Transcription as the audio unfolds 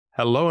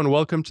Hello and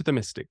welcome to the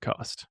Mystic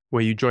Cast,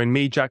 where you join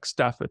me, Jack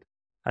Stafford,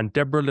 and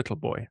Deborah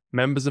Littleboy,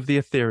 members of the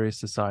Ethereal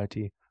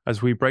Society,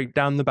 as we break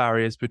down the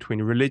barriers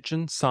between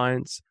religion,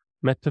 science,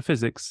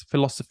 metaphysics,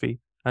 philosophy,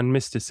 and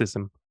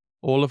mysticism,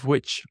 all of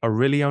which are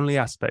really only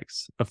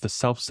aspects of the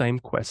selfsame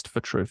quest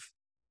for truth.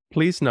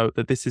 Please note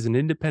that this is an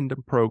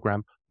independent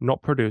program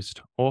not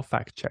produced or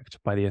fact-checked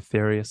by the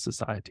Ethereal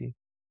Society.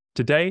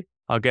 Today,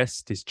 our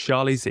guest is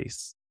Charlie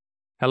Zeiss.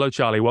 Hello,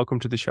 Charlie.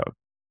 Welcome to the show.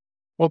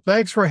 Well,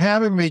 thanks for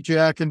having me,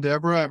 Jack and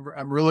Deborah.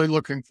 I'm really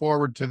looking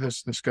forward to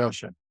this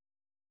discussion.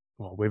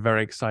 Well, we're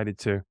very excited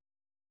too.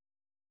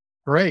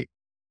 Great.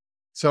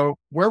 So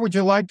where would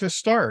you like to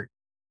start?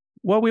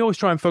 Well, we always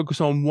try and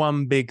focus on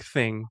one big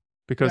thing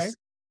because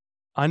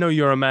I know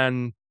you're a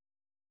man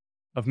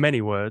of many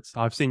words.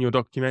 I've seen your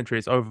documentary.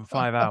 It's over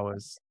 5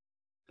 hours.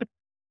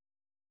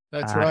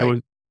 That's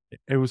right.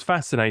 It was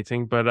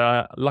fascinating,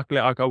 but luckily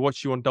I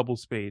watched you on double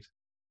speed.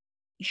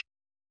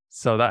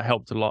 So that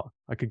helped a lot.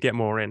 I could get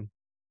more in.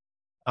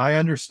 I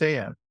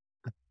understand.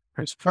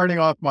 It's turning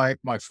off my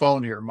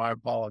phone here. My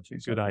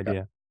apologies. Good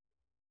idea.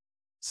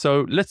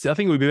 So I think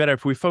it would be better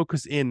if we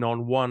focus in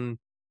on one,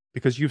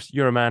 because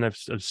you're a man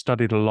who's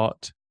studied a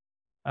lot,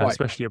 Right.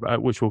 especially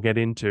about which we'll get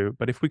into.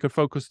 But if we could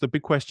focus, the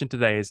big question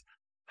today is,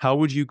 how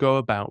would you go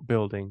about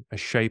building a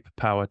shape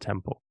power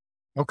temple?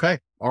 Okay.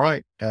 All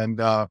right.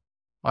 And I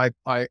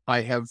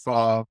have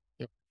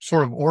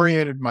sort of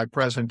oriented my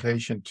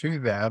presentation to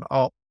that.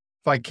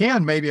 If I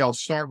can, maybe I'll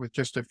start with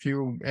just a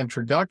few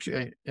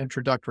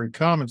introductory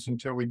comments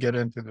until we get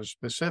into the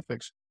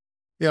specifics.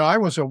 I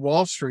was a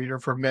Wall Streeter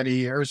for many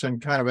years, and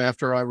kind of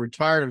after I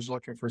retired, I was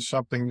looking for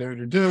something new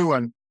to do.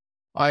 And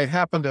I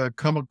happened to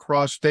come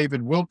across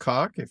David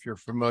Wilcock, if you're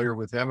familiar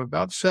with him,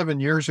 about 7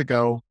 years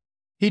ago.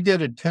 He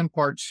did a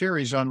 10-part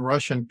series on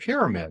Russian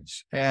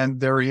pyramids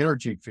and their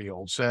energy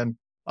fields. And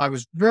I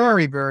was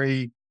very,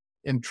 very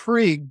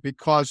intrigued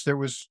because there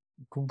was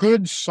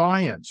good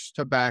science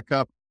to back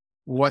up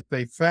what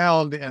they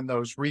found in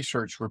those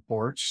research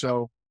reports.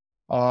 So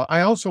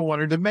I also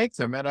wanted to make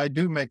them, and I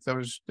do make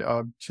those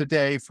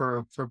today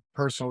for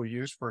personal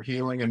use, for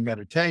healing and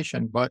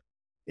meditation. But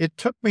it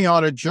took me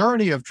on a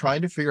journey of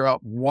trying to figure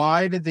out,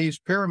 why did these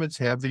pyramids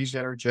have these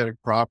energetic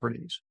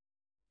properties?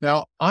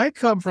 Now, I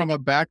come from a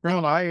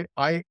background,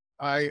 I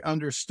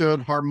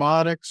understood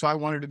harmonics. I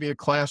wanted to be a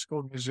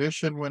classical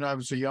musician when I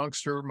was a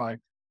youngster. My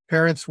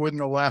parents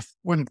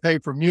wouldn't pay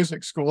for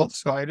music school,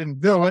 so I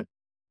didn't do it.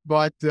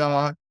 But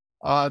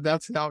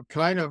that's how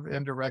kind of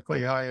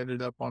indirectly I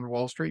ended up on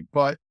Wall Street.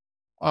 But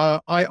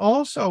I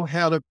also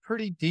had a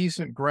pretty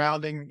decent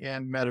grounding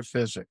in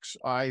metaphysics.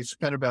 I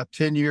spent about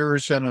 10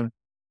 years in a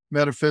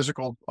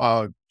metaphysical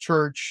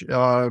church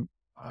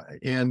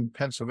in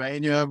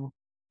Pennsylvania,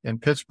 in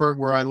Pittsburgh,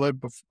 where I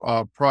lived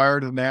prior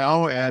to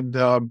now. And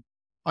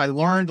I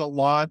learned a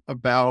lot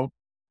about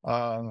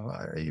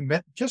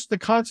just the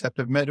concept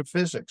of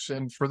metaphysics.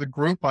 And for the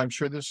group, I'm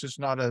sure this is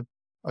not a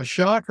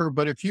shocker,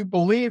 but if you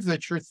believe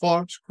that your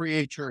thoughts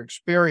create your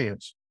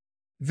experience,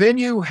 then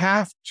you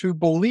have to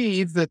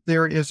believe that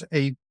there is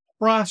a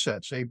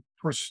process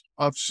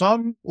of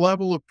some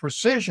level of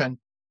precision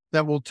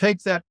that will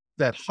take that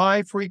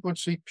high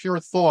frequency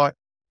pure thought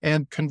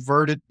and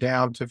convert it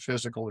down to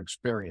physical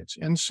experience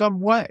in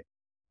some way.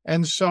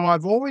 And so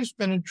I've always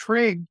been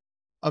intrigued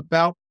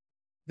about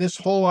this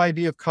whole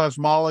idea of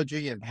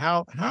cosmology and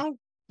how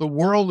the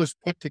world is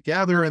put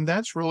together. And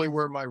that's really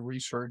where my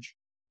research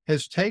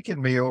has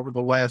taken me over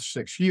the last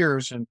 6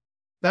 years. And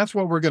that's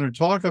what we're going to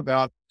talk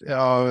about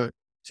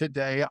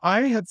today.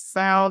 I have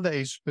found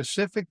a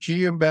specific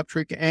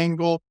geometric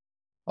angle,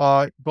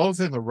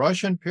 both in the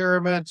Russian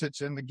pyramids, it's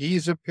in the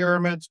Giza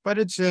pyramids, but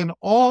it's in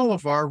all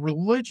of our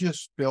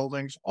religious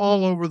buildings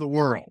all over the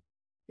world.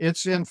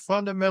 It's in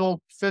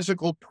fundamental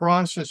physical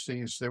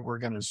processes that we're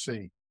going to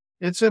see.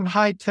 It's in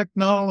high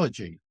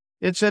technology.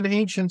 It's in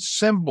ancient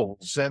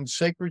symbols and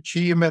sacred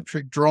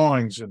geometric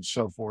drawings and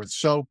so forth.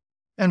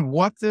 And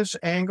what this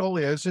angle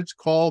is,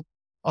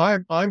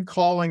 I'm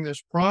calling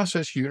this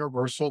process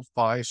universal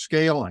phi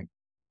scaling.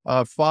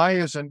 Phi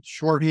is a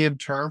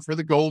shorthand term for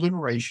the golden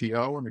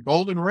ratio, and the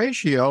golden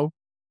ratio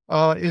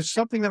is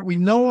something that we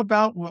know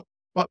about,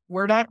 but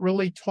we're not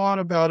really taught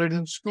about it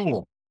in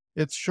school.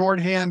 Its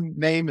shorthand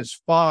name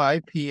is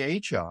phi,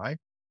 P-H-I,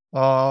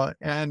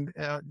 and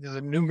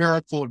the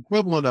numerical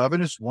equivalent of it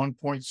is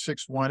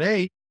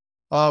 1.618.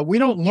 We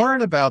don't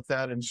learn about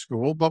that in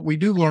school, but we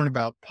do learn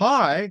about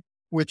pi,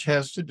 which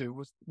has to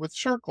do with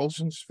circles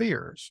and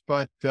spheres.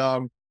 But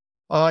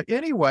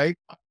anyway,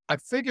 I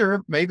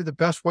figure maybe the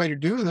best way to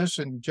do this,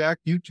 and Jack,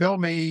 you tell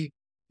me,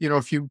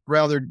 if you'd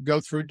rather go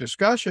through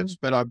discussions,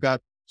 but I've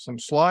got some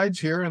slides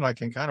here and I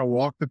can kind of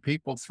walk the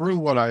people through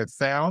what I've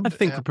found. I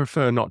think I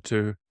prefer not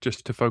to,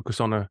 just to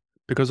focus on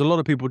because a lot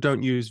of people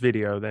don't use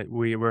video, that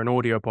we're an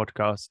audio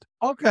podcast.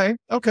 Okay.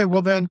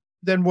 Well, then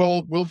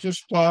we'll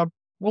just,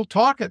 we'll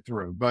talk it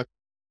through. But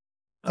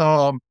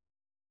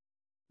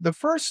the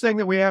first thing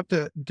that we have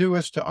to do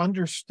is to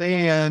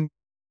understand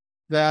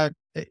that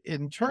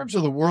in terms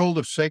of the world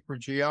of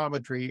sacred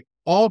geometry,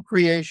 all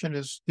creation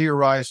is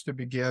theorized to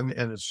begin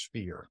in a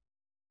sphere.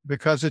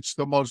 because it's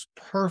the most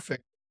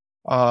perfect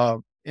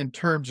in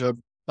terms of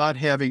not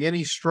having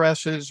any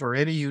stresses or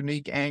any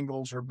unique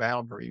angles or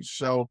boundaries.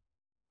 So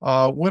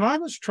when I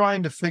was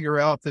trying to figure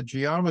out the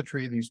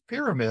geometry of these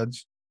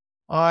pyramids,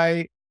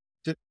 I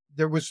did,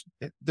 there was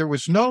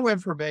no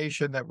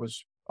information that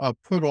was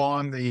put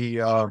on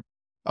the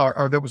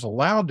or that was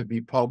allowed to be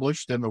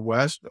published in the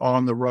West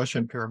on the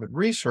Russian pyramid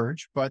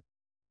research, but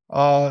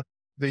uh,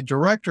 the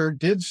director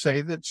did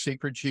say that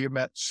sacred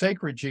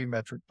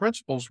geometric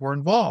principles were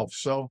involved.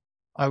 So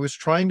I was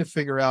trying to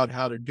figure out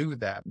how to do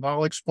that. And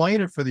I'll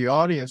explain it for the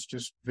audience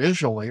just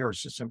visually or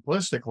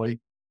simplistically.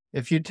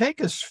 If you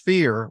take a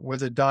sphere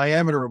with a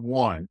diameter of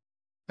 1,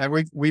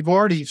 and we've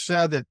already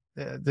said that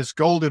this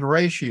golden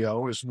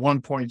ratio is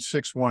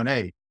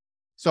 1.618.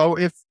 So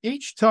if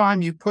each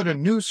time you put a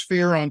new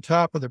sphere on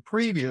top of the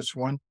previous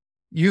one,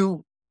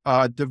 you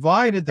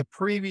divided the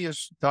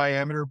previous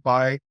diameter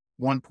by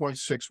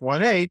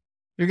 1.618,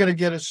 you're going to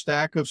get a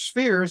stack of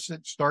spheres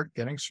that start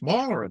getting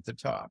smaller at the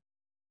top.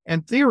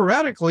 And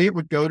theoretically, it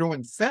would go to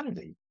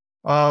infinity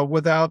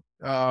without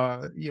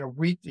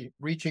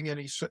reaching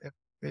any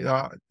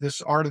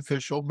this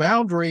artificial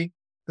boundary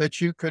that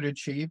you could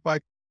achieve by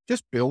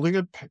just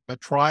building a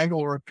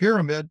triangle or a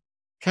pyramid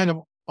kind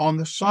of on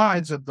the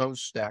sides of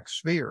those stacked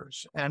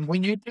spheres. And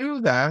when you do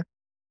that,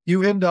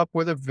 you end up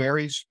with a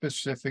very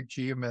specific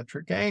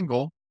geometric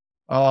angle,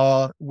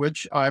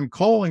 which I'm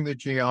calling the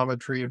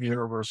geometry of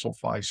universal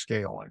phi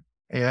scaling.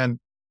 And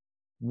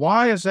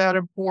why is that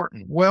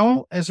important?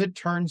 Well, as it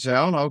turns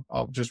out,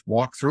 I'll just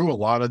walk through a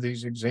lot of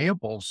these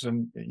examples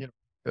and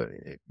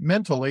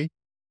mentally,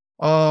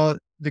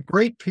 the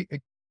Great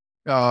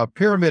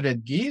Pyramid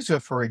at Giza,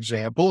 for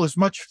example, is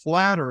much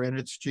flatter in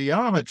its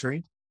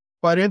geometry.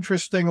 But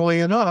interestingly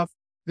enough,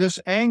 this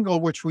angle,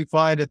 which we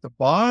find at the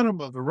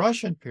bottom of the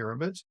Russian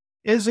pyramids,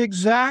 is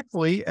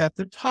exactly at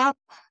the top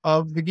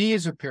of the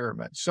Giza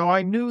pyramid. So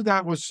I knew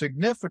that was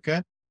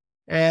significant,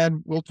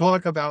 and we'll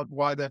talk about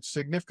why that's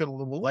significant a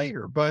little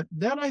later. But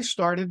then I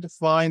started to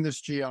find this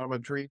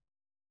geometry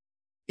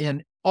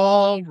in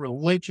all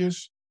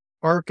religious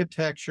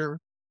architecture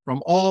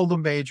from all the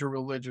major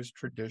religious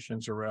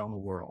traditions around the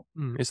world.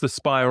 It's the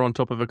spire on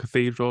top of a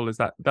cathedral.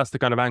 That's the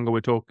kind of angle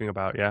we're talking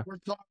about? Yeah,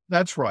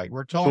 that's right.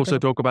 We're talking. Also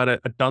talk about a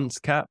dunce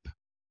cap.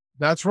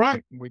 That's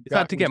right. Is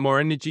that to get more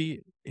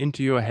energy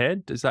into your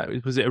head?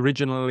 Was it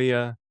originally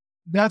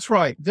That's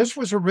right. This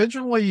was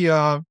originally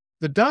the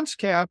dunce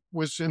cap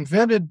was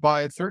invented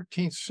by a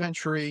 13th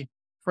century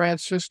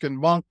Franciscan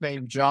monk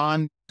named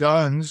John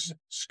Duns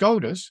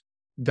Scotus.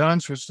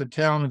 Duns was the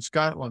town in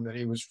Scotland that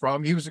he was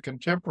from. He was a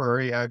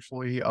contemporary,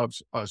 actually, of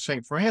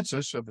St.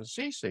 Francis of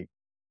Assisi,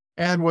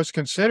 and was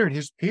considered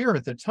his peer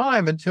at the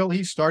time until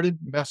he started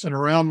messing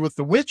around with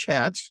the witch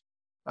hats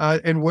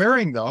and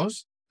wearing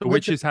those. The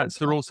witches'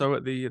 hats are also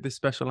at this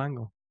special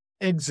angle.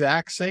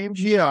 Exact same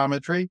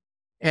geometry.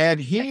 And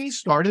he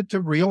started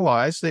to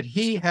realize that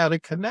he had a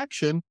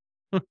connection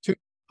to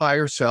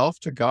higher self,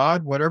 to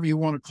God, whatever you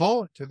want to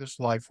call it, to this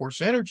life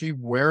force energy,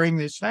 wearing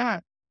this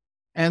hat.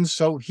 And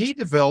so he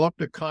developed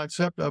a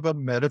concept of a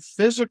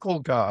metaphysical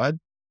God,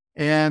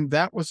 and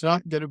that was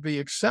not going to be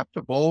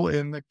acceptable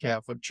in the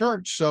Catholic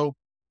Church. So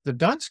the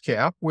dunce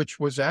cap,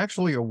 which was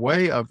actually a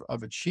way of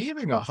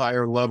achieving a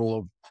higher level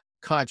of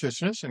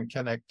consciousness and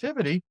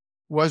connectivity,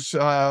 was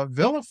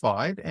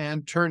vilified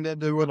and turned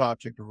into an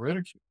object of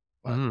ridicule.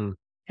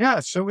 Yeah,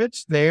 so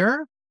it's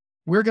there.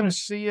 We're going to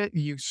see it.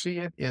 You see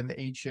it in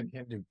ancient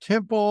Hindu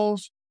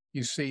temples.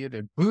 You see it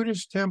in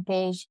Buddhist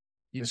temples.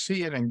 You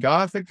see it in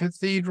Gothic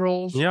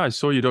cathedrals. Yeah, I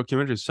saw your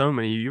documentary. So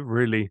many. You've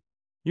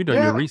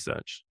done your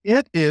research.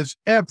 It is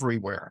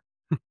everywhere.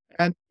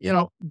 And,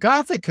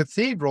 Gothic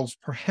cathedrals,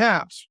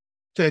 perhaps,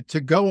 to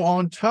go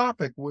on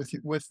topic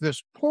with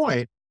this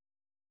point,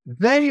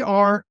 they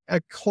are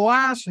a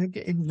classic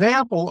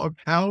example of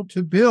how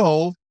to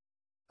build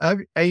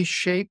a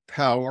shape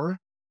power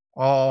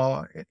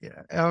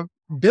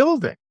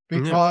building,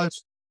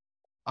 because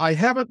I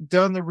haven't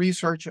done the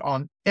research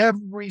on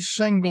every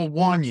single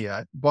one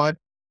yet, but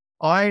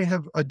I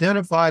have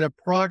identified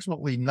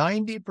approximately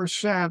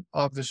 90%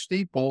 of the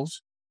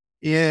steeples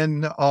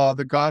in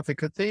the Gothic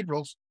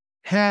cathedrals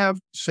have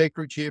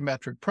sacred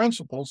geometric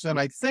principles, and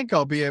I think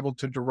I'll be able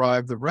to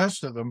derive the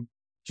rest of them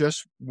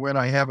just when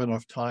I have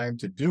enough time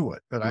to do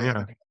it. But I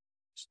haven't.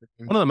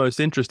 One of the most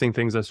interesting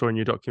things I saw in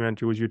your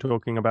documentary was you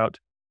talking about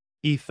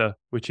ether,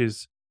 which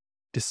is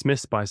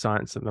dismissed by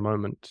science at the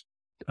moment.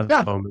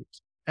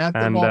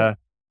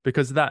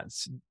 Because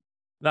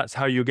that's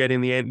how you're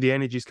getting the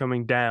energies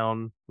coming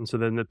down, and so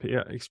then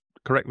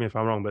correct me if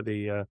I'm wrong, but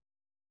the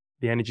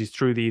energies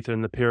through the ether,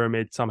 and the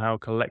pyramid somehow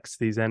collects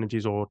these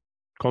energies or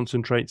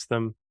concentrates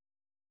them.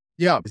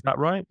 Yeah, is that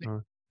right?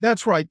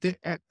 That's right.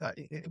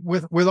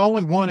 With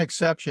only one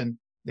exception,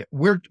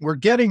 we're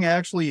getting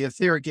actually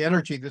etheric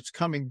energy that's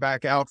coming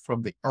back out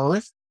from the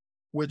earth,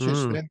 which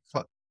is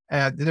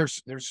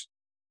there's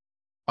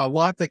a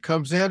lot that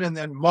comes in, and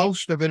then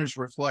most of it is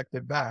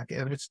reflected back.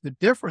 And it's the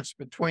difference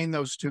between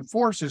those two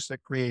forces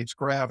that creates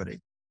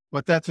gravity.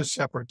 But that's a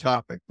separate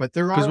topic. But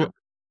there are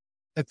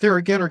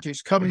etheric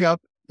energies coming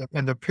up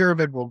and the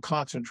pyramid will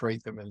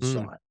concentrate them Mm.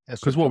 inside.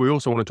 Because what we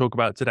also want to talk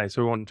about today,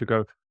 so we want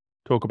to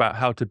talk about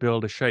how to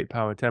build a shape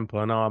power temple.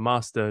 And our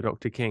master,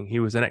 Dr. King, he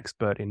was an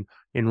expert in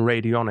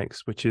radionics,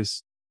 which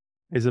is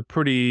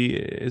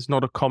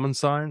not a common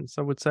science,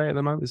 I would say, at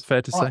the moment. It's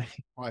fair to say.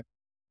 Right.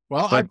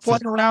 Well, I But play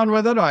around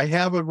with it. I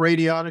have a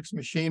radionics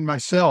machine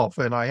myself,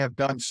 and I have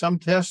done some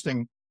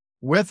testing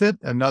with it.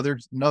 Another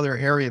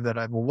area that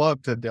I'd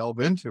love to delve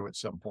into at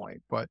some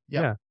point. But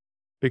yeah,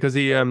 because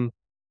he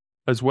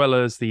as well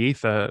as the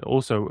ether,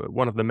 also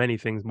one of the many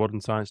things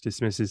modern science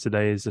dismisses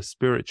today is a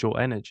spiritual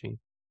energy.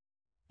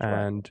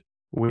 And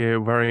we're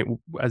very,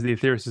 as the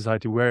Aetherius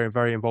Society, we're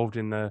very involved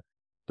in the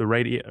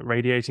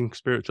radiating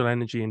spiritual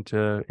energy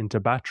into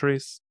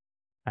batteries,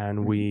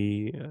 and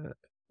we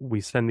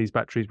send these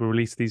batteries, we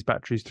release these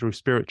batteries through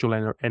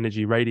spiritual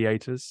energy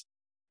radiators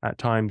at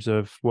times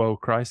of world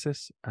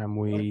crisis, and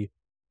we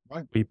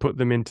put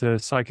them into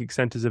psychic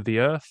centers of the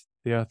earth.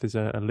 The earth is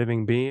a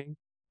living being,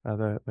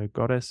 the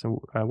goddess. And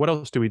what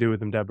else do we do with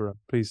them, Deborah?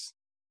 Please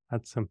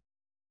add some.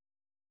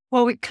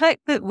 Well, we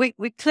collect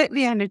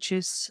the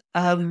energies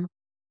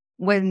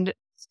when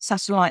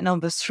satellite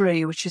number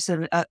 3, which is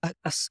a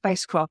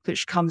spacecraft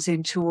which comes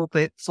into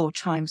orbit 4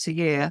 times a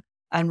year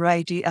and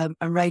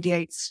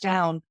radiates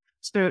down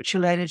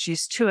spiritual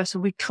energies to us,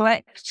 and we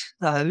collect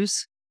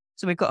those.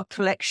 So we've got a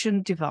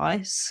collection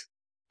device,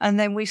 and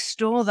then we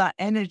store that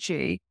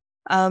energy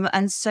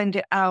and send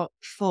it out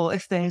for,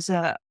 if there's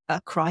a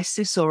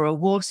crisis or a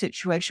war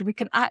situation, we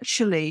can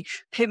actually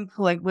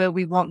pinpoint where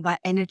we want that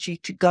energy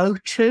to go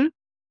to.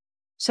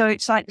 So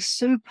it's like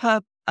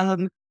super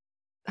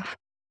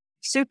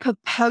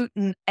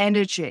potent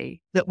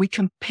energy that we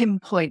can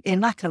pinpoint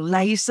in like a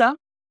laser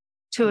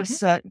to a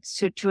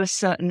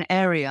certain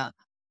area.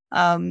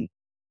 And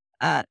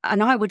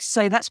I would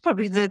say that's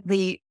probably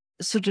the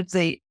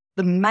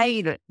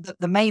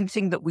main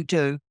thing that we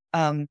do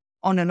on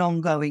an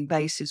ongoing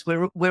basis.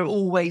 We're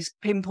always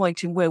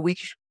pinpointing where we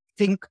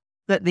think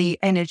that the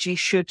energy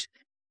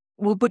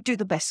would do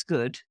the best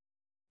good.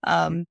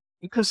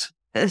 Because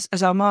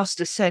as our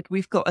master said,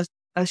 we've got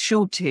a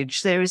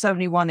shortage. There is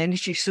only one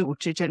energy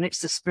shortage, and it's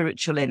the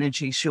spiritual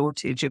energy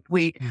shortage. If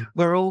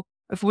we're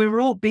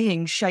all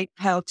being shaped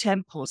power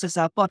temples as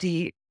our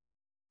body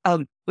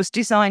was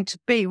designed to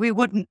be, we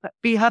wouldn't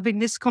be having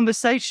this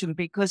conversation,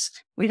 because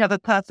we'd have a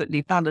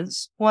perfectly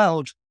balanced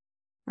world.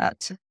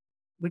 That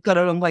we've got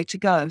a long way to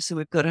go, so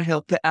we've got to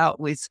help it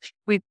out with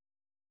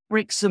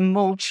bricks and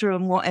mortar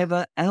and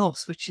whatever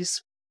else, which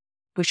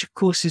of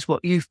course is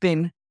what you've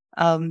been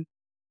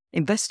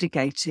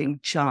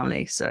investigating,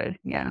 Charlie. So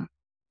yeah.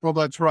 Well,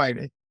 that's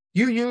right.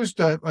 You used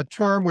a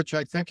term which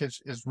I think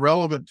is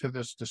relevant to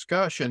this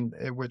discussion,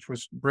 which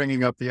was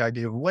bringing up the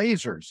idea of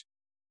lasers.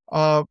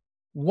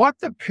 What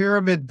the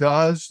pyramid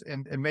does,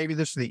 and maybe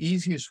this is the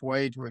easiest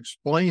way to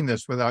explain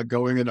this without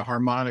going into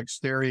harmonics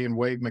theory and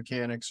wave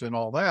mechanics and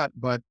all that,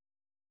 but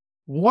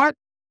what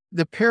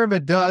the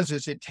pyramid does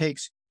is it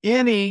takes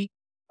any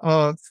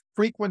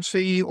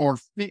frequency or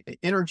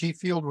energy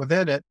field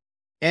within it,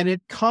 and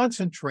it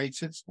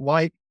concentrates it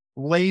like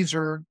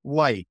laser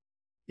light.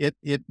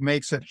 It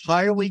makes it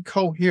highly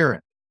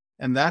coherent.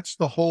 And that's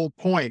the whole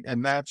point.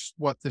 And that's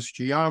what this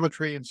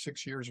geometry and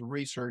 6 years of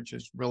research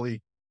is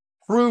really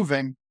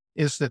proving,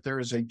 is that there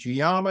is a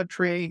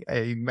geometry,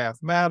 a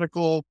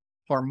mathematical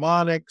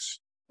harmonics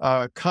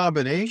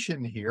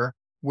combination here,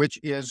 which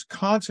is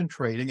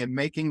concentrating and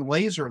making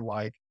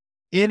laser-like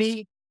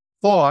any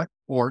thought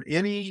or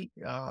any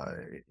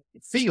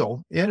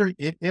field,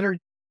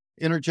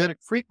 energetic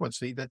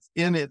frequency that's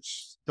in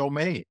its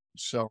domain.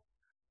 So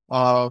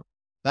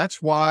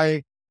that's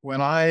why when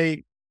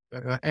I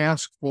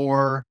ask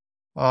for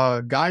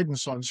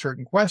guidance on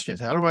certain questions,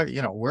 how do I,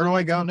 where do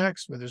I go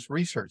next with this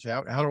research?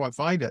 How do I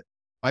find it?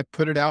 I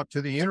put it out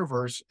to the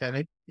universe,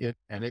 and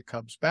it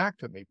comes back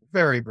to me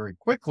very, very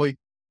quickly,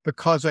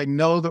 because I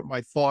know that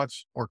my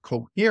thoughts are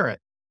coherent,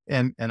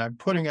 and I'm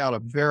putting out a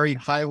very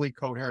highly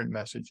coherent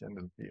message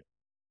into the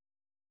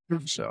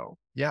field. So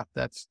yeah,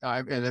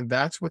 and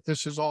that's what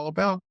this is all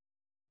about.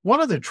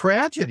 One of the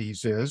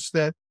tragedies is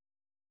that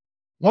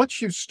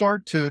once you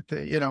start to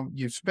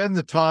you spend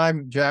the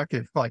time, Jack,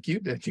 like you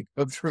did, you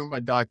go through my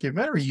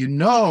documentary,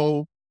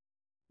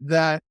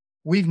 that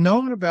we've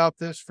known about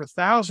this for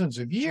thousands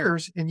of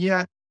years, and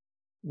yet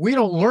we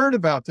don't learn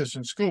about this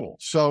in school.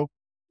 So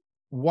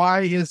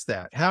why is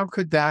that? How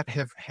could that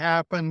have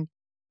happened?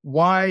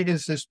 Why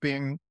is this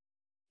being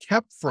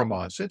kept from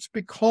us? It's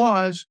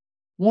because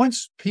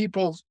once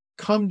people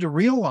come to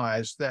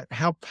realize that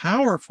how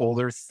powerful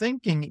their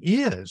thinking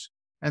is,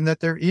 and that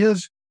there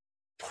is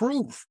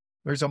proof,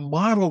 there's a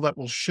model that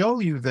will show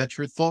you that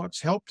your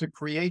thoughts help to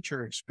create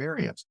your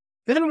experience,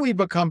 then we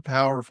become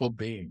powerful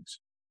beings,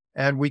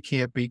 and we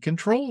can't be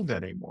controlled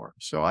anymore.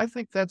 So I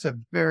think that's a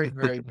very,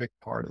 very big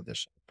part of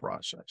this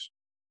process.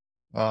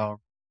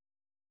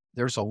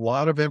 There's a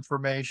lot of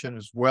information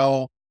as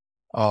well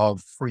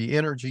of free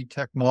energy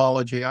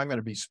technology. I'm going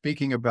to be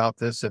speaking about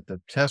this at the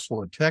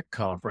Tesla Tech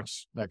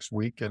Conference next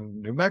week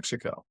in New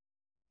Mexico.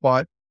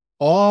 But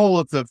all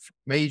of the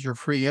major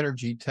free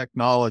energy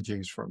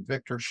technologies, from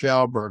Victor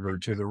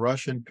Schauberger to the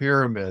Russian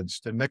pyramids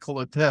to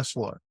Nikola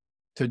Tesla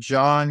to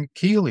John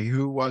Keeley,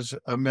 who was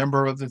a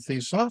member of the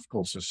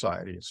Theosophical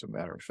Society, as a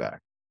matter of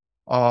fact.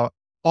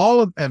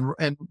 All of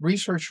and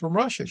research from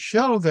Russia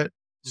show that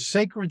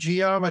sacred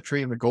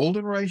geometry and the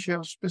golden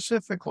ratio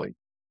specifically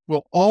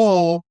will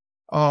all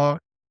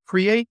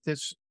create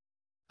this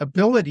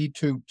ability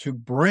to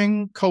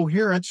bring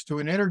coherence to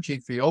an energy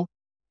field,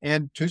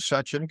 and to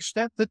such an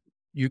extent that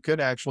you could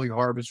actually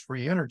harvest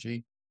free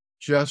energy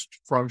just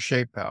from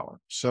shape power.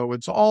 So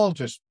it's all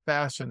just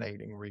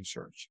fascinating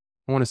research.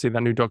 I want to see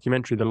that new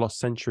documentary, The Lost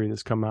Century,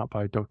 that's come out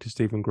by Dr.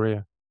 Stephen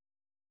Greer.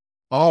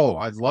 Oh,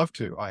 I'd love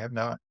to. I have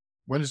not.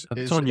 When is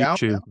It's it on out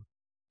YouTube. now?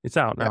 It's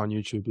out now Yeah. on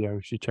YouTube. Yeah,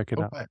 we should check it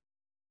out. Okay.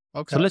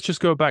 Okay. So let's just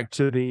go back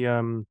to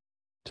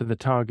the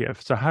target.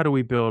 So how do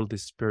we build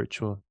this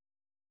spiritual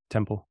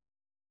temple?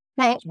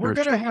 Well, we're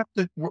going to have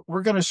to.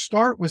 We're going to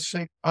start with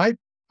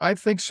I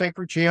think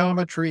sacred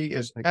geometry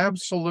is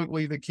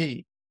absolutely the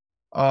key.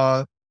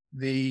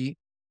 The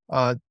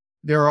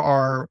There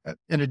are,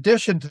 in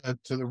addition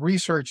to the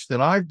research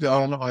that I've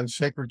done on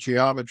sacred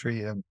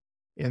geometry and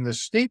in the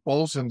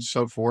steeples and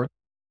so forth,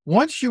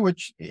 once you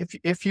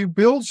if you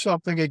build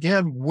something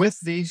again with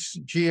these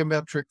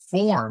geometric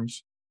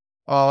forms,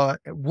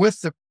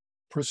 with the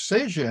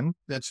precision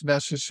that's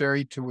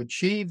necessary to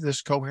achieve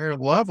this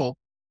coherent level,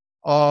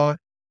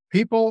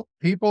 people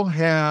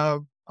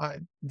have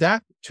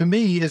that, to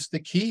me, is the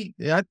key.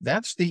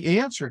 That's the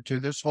answer to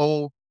this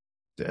whole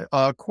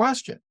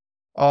question.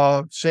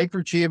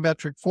 Sacred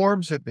geometric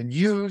forms have been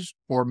used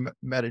for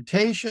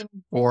meditation,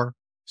 for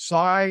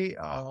psi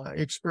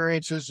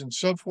experiences, and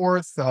so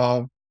forth.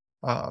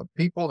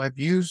 People have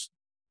used,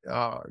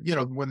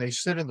 when they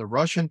sit in the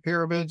Russian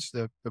pyramids,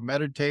 the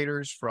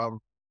meditators from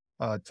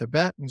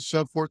Tibet and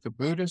so forth, the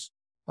Buddhists,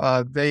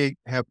 they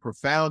have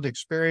profound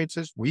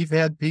experiences. We've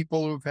had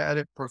people who've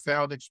had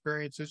profound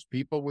experiences.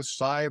 People with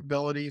psi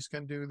abilities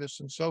can do this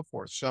and so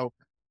forth. So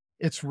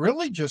it's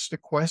really just a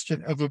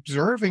question of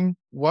observing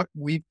what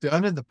we've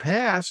done in the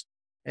past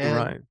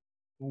and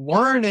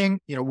learning.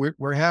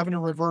 We're having to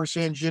reverse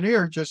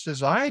engineer, just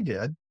as I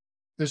did,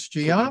 this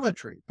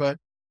geometry. But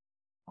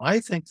I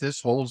think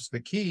this holds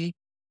the key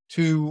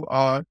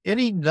to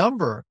any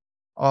number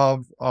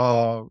of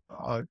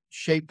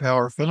shape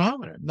power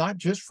phenomena, not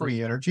just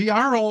free energy.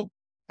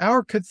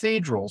 Our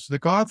cathedrals, the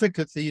Gothic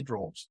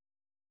cathedrals,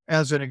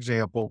 as an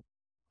example,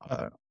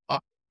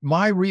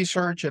 my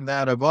research and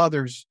that of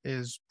others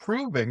is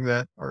proving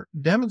that, or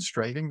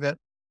demonstrating that,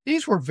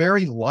 these were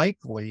very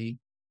likely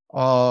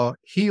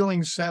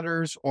healing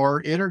centers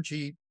or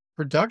energy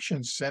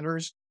production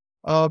centers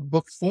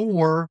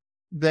before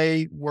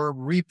they were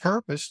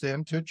repurposed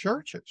into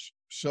churches.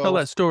 So tell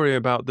that story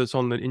about that's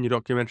in your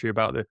documentary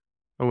about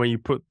when you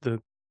put the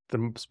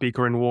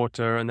speaker in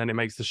water and then it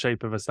makes the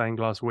shape of a stained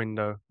glass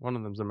window. One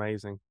of them's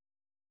amazing.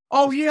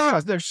 Oh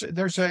yeah, there's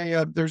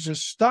a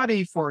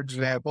study, for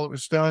example. It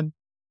was done.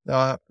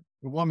 The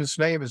woman's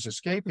name is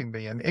escaping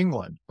me, in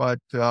England, but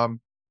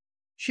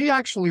she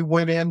actually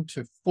went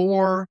into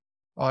 4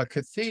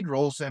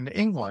 cathedrals in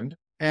England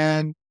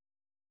and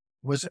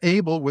was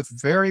able, with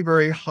very,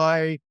 very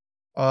high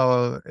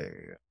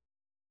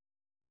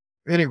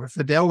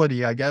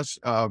fidelity, I guess,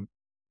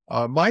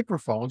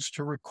 microphones,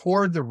 to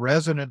record the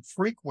resonant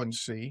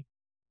frequency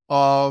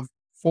of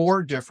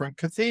 4 different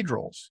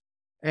cathedrals.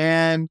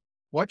 And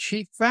what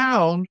she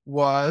found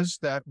was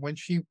that when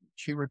she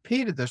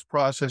repeated this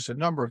process a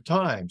number of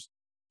times,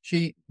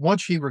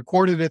 once she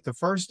recorded it the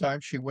first time,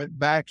 she went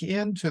back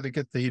into the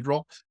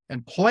cathedral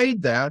and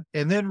played that,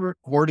 and then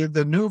recorded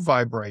the new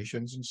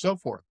vibrations and so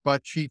forth.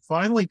 But she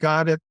finally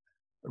got it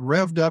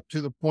revved up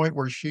to the point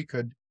where she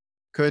could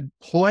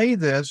play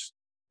this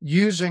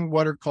using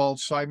what are called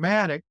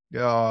cymatic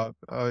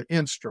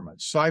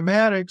instruments.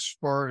 Cymatics,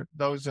 for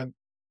those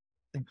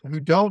who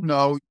don't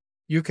know,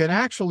 you can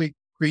actually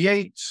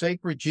create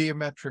sacred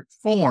geometric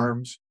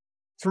forms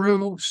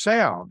through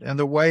sound. And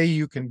the way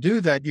you can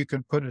do that, you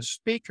can put a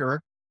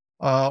speaker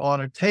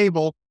on a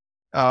table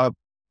on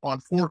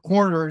 4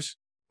 corners,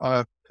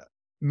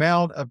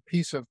 mount a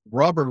piece of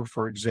rubber,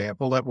 for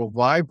example, that will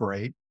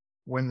vibrate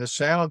when the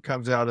sound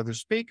comes out of the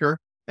speaker,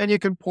 and you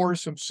can pour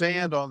some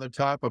sand on the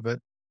top of it.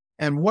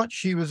 And what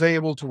she was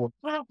able to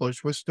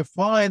accomplish was to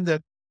find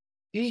that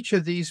each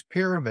of these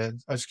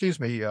cathedrals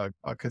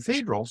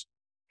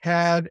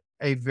had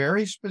a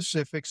very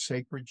specific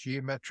sacred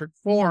geometric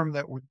form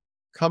that would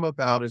come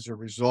about as a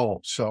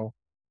result. So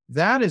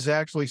that is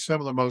actually some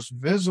of the most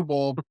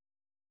visible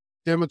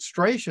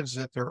demonstrations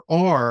that there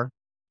are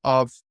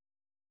of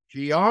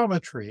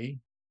geometry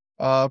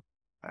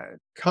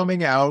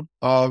coming out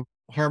of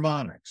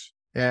harmonics.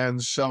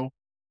 And so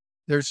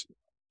there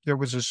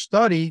was a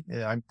study,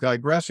 I'm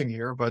digressing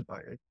here, but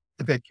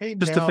that came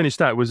just down, to finish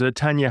that, was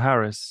Tanya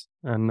Harris.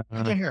 And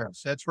Tanya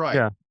Harris, that's right.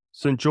 Yeah,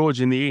 St.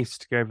 George in the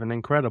East gave an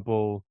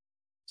incredible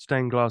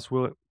stained glass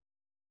work.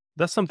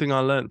 That's something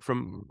I learned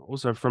from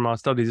our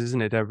studies,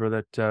 isn't it, Deborah?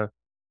 That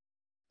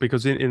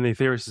because in the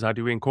Theory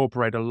Society, we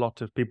incorporate a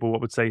lot of people,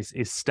 what would say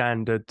is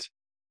standard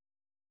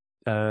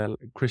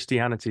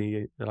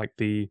Christianity, like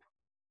you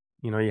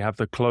have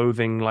the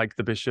clothing like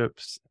the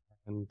bishops,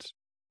 and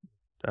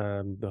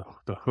the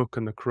hook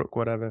and the crook,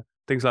 whatever,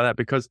 things like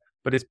that.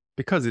 But it's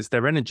because it's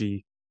their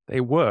energy.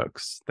 It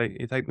works.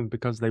 You take them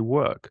because they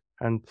work.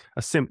 And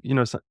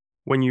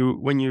when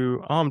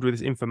you armed with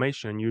this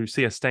information, you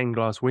see a stained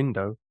glass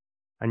window,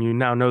 and you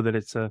now know that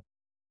it's a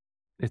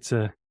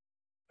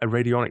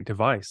radionic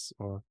device,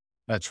 or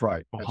That's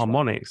right. or That's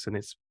harmonics, and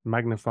it's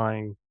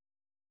magnifying.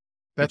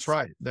 That's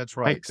right. That's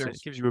right.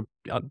 It gives you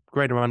a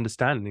greater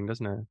understanding,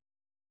 doesn't it?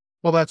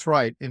 Well, that's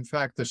right. In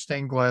fact, the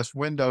stained glass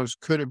windows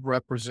could have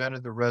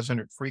represented the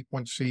resonant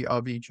frequency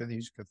of each of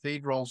these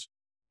cathedrals.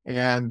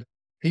 And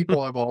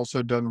people have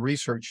also done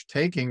research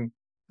finding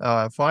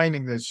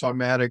the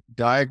somatic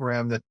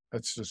diagram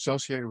that's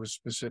associated with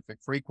specific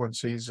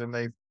frequencies, and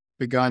they've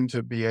begun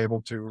to be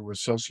able to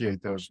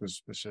associate those with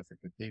specific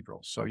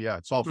cathedrals. So yeah,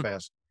 it's all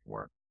fast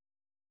work.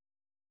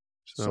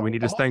 So we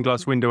need a stained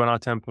glass window in our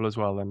temple as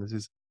well. And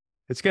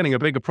it's getting a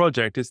bigger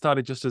project. It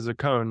started just as a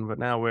cone, but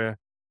now there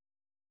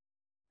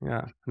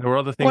were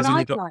other things. What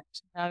I'd like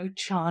to know,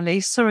 Charlie,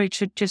 sorry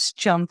to just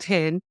jump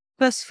in.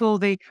 First of all,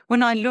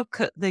 when I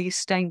look at the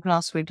stained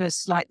glass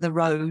windows, like the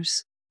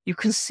rose, you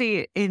can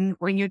see it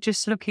when you're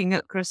just looking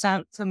at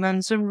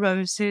chrysanthemums and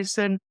roses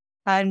and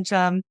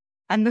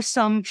the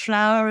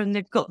sunflower, and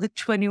they've got the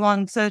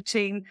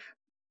 2113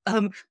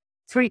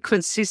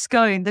 frequencies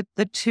going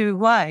the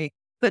two-way.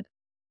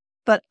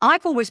 But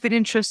I've always been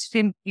interested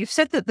in. You've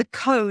said that the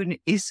cone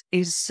is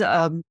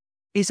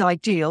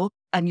ideal,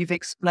 and you've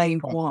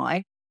explained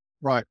why.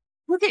 Right.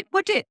 Would it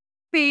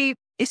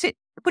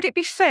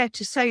be fair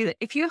to say that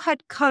if you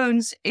had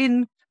cones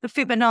in the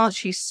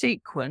Fibonacci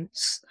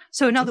sequence,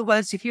 so in other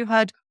words, if you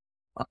had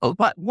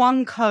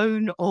one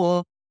cone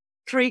or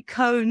 3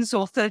 cones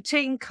or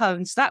 13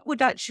 cones, that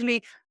would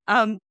actually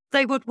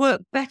they would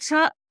work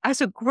better as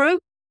a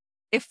group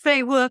if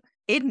they were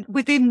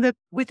within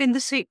the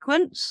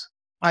sequence?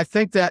 I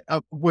think that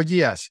well,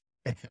 yes.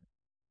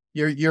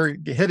 You're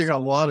hitting a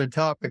lot of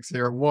topics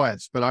there at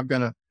once, but I'm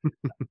gonna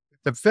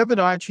the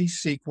Fibonacci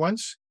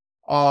sequence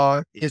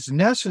is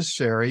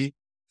necessary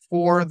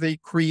for the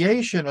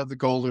creation of the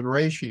golden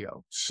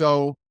ratio.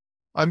 So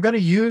I'm going to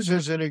use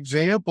as an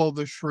example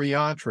the Sri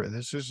Yantra.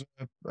 This is,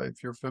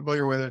 if you're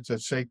familiar with it, it's a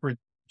sacred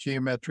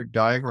geometric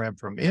diagram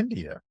from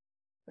India.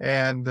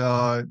 And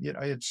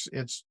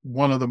it's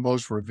one of the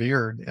most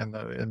revered in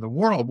the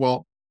world.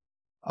 Well,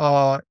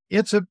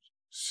 it's a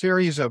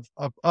series of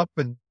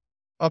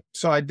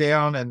upside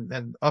down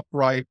and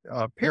upright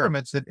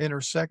pyramids that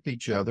intersect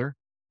each other.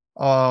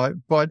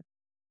 But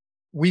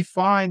we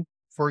find,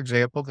 for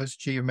example, this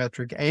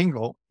geometric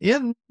angle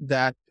in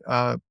that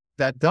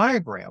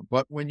diagram.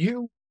 But when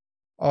you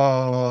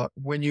look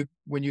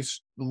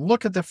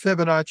at the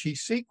Fibonacci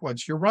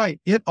sequence, you're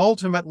right. It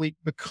ultimately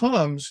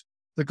becomes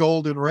the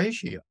golden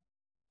ratio.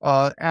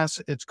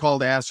 It's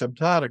called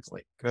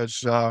asymptotically,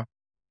 because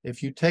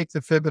if you take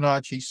the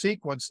Fibonacci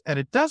sequence, and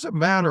it doesn't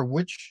matter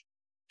which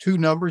 2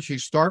 numbers you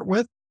start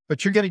with,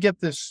 but you're going to get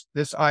this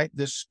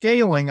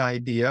scaling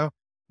idea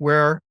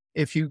where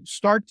if you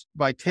start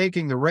by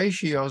taking the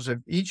ratios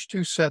of each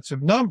 2 sets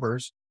of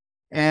numbers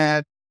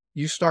and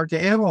you start to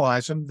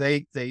analyze them,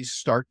 they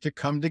start to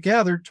come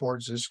together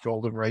towards this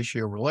golden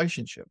ratio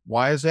relationship.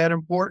 Why is that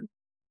important?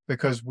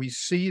 Because we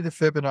see the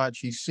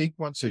Fibonacci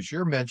sequence, as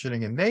you're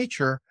mentioning, in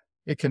nature.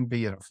 It can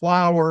be in a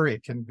flower.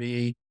 It can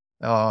be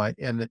it's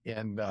in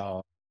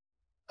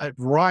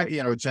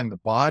the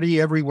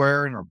body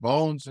everywhere, in our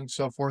bones and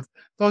so forth.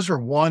 Those are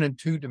 1- and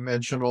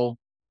 2-dimensional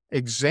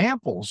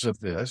examples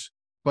of this.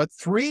 But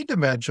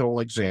 3-dimensional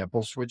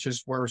examples, which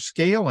is where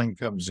scaling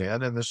comes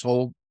in, and this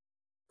whole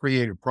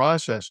creative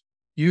process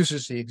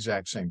uses the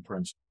exact same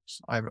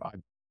principles. I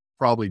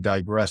probably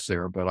digress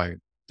there, but I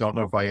don't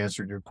know if I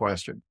answered your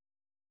question.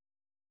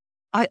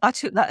 I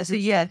took that as a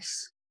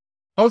yes.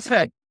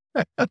 Okay.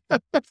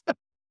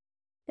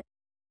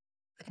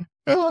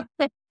 Have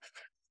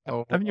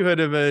you heard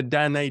of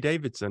Dan A.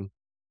 Davidson?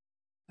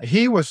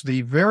 He was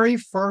the very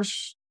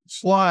first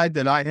slide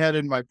that I had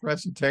in my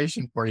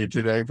presentation for you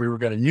today if we were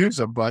going to use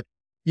them. But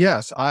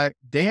yes,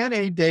 Dan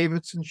A.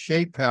 Davidson,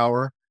 Shape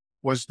Power,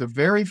 was the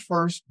very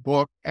first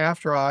book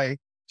after I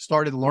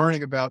started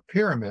learning about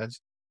pyramids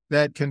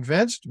that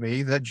convinced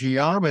me that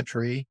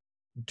geometry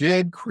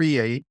did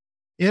create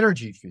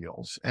energy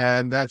fields.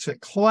 And that's a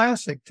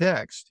classic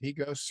text. He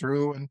goes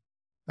through and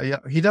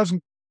he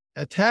doesn't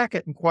attack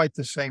it in quite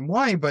the same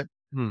way, but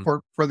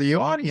for the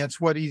audience,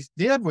 what he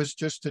did was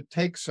just to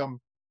take some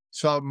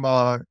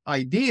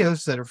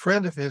ideas that a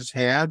friend of his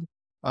had.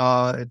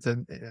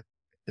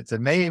 It's a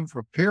name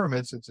for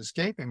pyramids. It's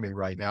escaping me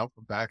right now,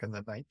 from back in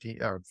the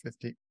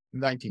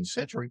 19th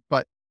century.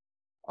 But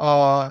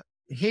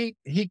he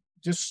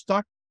just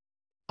stuck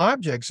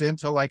objects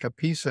into like a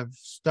piece of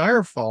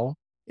styrofoam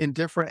in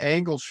different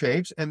angle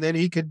shapes, and then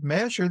he could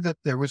measure that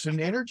there was an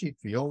energy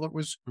field that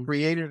was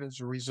created as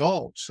a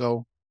result.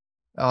 So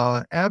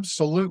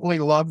absolutely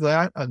love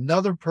that.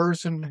 Another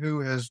person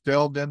who has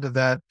delved into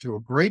that to a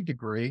great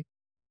degree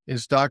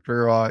is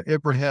Dr.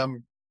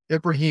 Ibrahim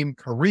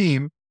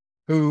Karim,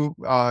 who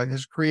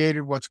has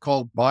created what's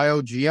called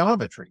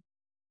biogeometry.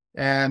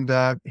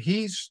 And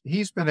he's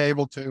been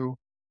able to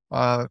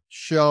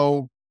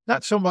show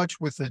not so much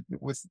with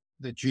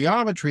the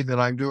geometry that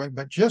I'm doing,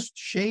 but just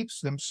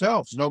shapes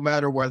themselves, no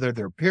matter whether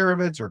they're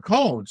pyramids or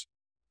cones,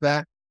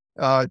 that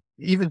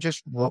even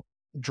just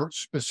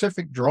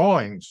specific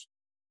drawings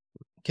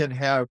can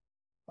have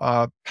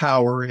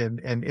power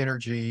and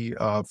energy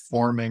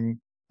forming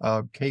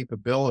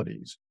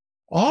capabilities.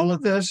 All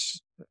of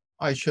this,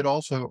 I should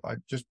also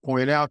just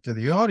point out to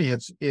the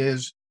audience,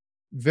 is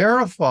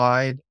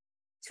verified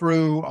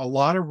through a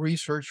lot of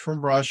research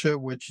from Russia,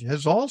 which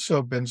has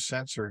also been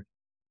censored.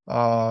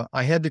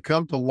 I had to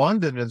come to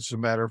London, as a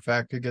matter of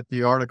fact, to get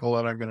the article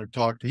that I'm going to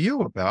talk to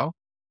you about.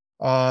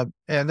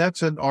 And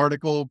that's an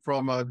article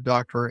from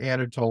Dr.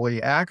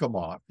 Anatoly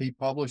Akimov. He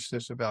published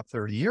this about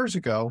 30 years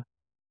ago.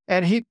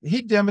 And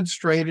he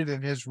demonstrated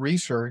in his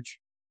research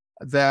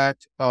that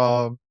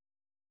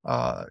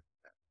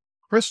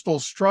crystal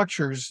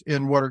structures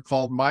in what are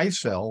called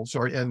micelles,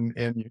 or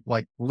in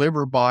like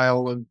liver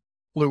bile and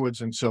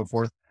fluids and so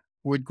forth,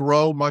 would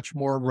grow much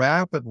more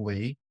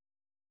rapidly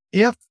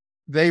if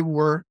they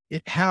were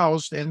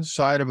housed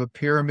inside of a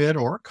pyramid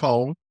or a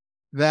cone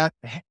that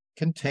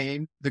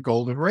contained the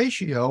golden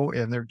ratio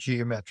in their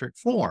geometric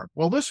form.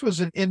 Well, this was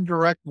an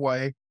indirect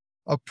way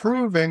of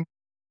proving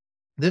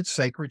that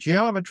sacred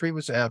geometry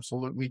was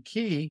absolutely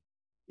key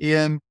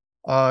in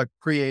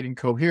creating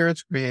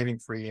coherence, creating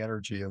free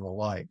energy, and the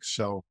like.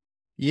 So,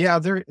 yeah,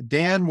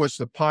 Dan was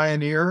the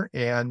pioneer,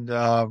 and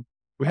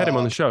we had him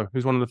on the show. He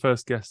was one of the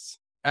first guests.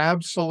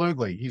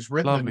 Absolutely. He's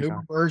written Lovely a new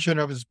guy. version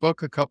of his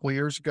book a couple of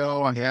years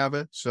ago. I have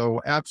it.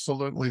 So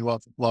absolutely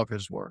love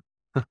his work.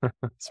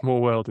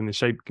 Small world in the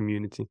shape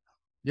community.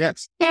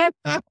 Yes.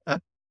 I'd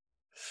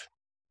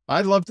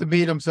love to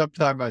meet him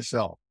sometime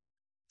myself.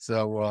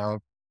 So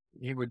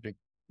he'd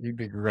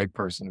be a great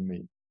person to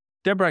meet.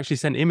 Deborah actually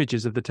sent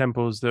images of the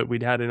temples that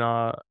we'd had in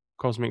our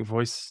Cosmic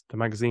Voice, the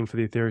magazine for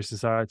the Ethereal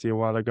Society, a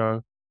while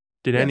ago.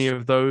 Did any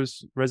of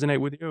those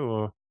resonate with you?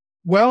 Or?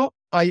 Well,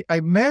 I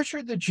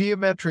measured the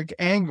geometric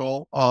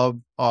angle of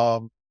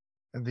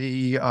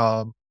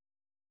the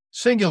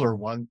singular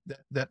one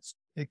that's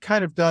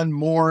kind of done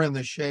more in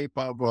the shape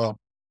of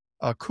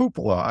a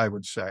cupola, I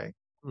would say.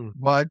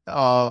 But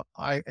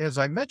as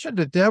I mentioned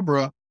to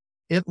Deborah,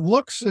 it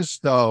looks as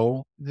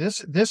though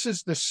this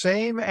is the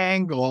same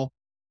angle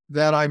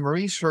that I'm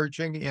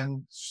researching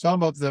in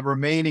some of the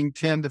remaining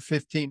 10 to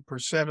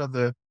 15% of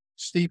the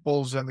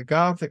steeples and the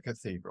Gothic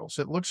cathedrals.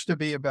 It looks to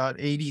be about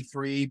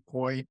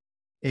 83.8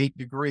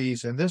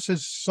 degrees. And this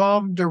is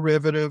some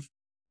derivative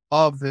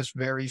of this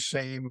very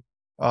same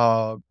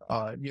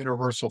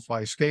universal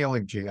phi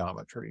scaling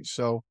geometry.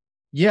 So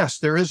yes,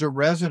 there is a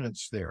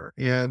resonance there.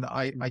 And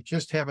I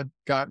just haven't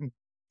gotten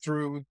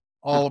through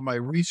all of my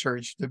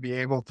research to be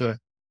able to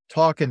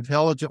talk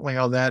intelligently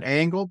on that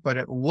angle, but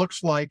it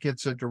looks like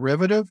it's a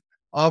derivative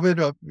of it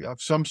of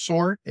some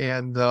sort.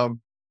 And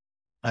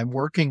I'm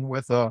working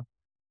with a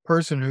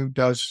person who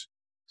does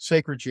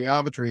sacred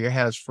geometry,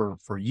 has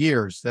for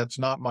years. That's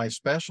not my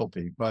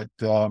specialty, but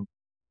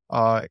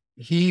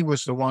he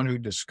was the one who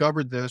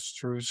discovered this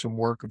through some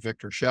work of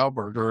Victor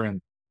Schauberger, and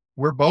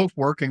we're both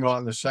working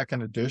on the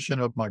second edition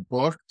of my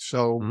book.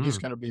 So he's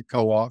going to be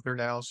co-author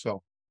now.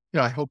 So,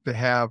 I hope to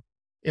have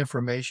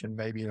information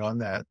maybe on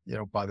that,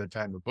 by the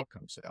time the book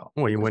comes out.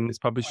 Well, when it's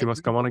published, you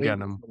must come on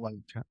again.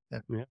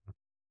 Yeah.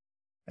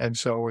 And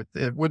so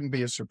it wouldn't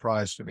be a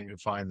surprise to me to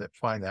find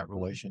that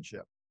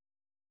relationship.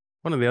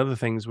 One of the other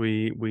things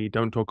we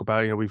don't talk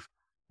about,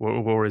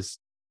 we're is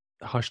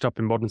hushed up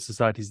in modern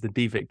society, is the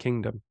Devic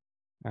kingdom,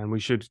 and we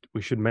should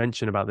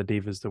mention about the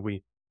Devas, that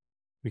we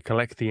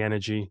collect the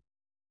energy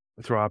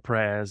through our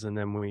prayers, and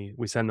then we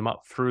send them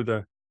up through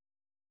the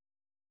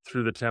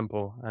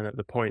temple, and at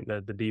the point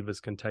that the Devas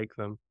can take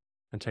them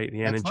and take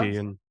the energy. Right.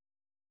 And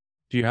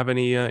do you have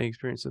any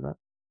experience of that?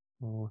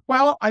 Or?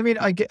 Well, I mean,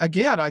 I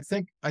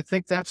think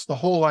that's the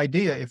whole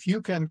idea. If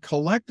you can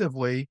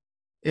collectively,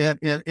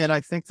 and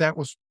I think that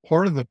was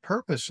part of the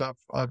purpose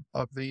of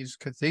these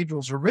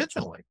cathedrals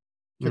originally,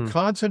 to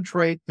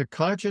concentrate the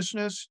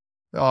consciousness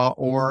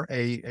or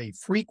a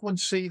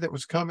frequency that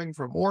was coming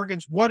from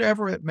organs,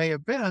 whatever it may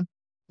have been.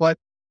 But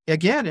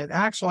again, it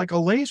acts like a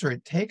laser.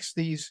 It takes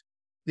these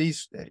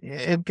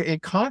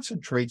and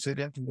concentrates it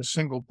into a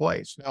single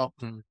place. Now,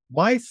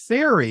 my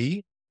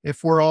theory,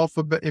 if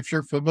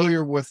you're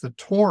familiar with the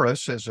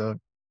torus as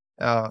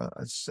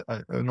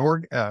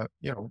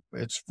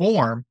its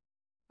form,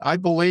 I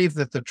believe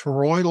that the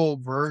toroidal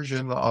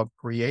version of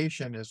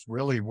creation is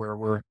really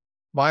where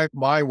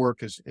my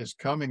work is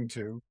coming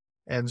to.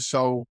 And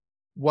so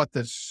what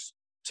the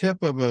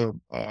tip of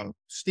a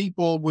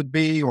steeple would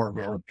be, or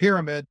a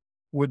pyramid,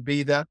 would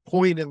be that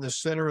point in the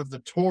center of the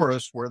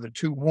torus where the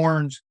two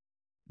horns,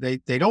 they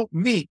don't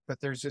meet, but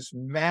there's this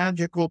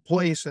magical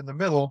place in the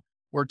middle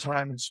where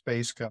time and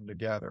space come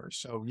together.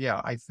 So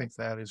yeah, I think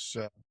that is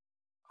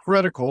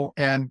critical.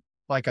 And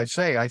like I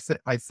say, I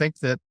think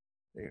that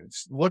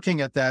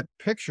looking at that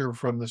picture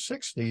from the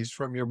 60s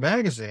from your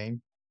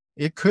magazine,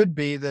 it could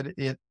be that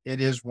it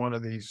is one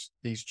of these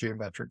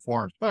geometric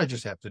forms, but I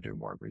just have to do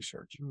more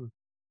research. I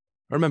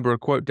remember a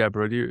quote,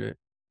 Deborah.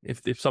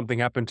 If something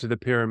happened to the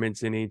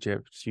pyramids in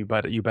Egypt, you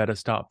better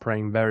start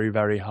praying very,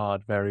 very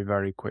hard, very,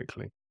 very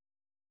quickly.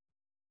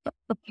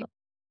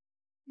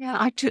 Yeah,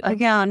 I do.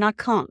 Yeah, and I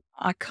can't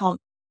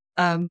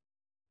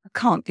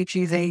give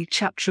you the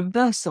chapter and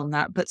verse on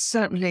that, but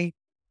certainly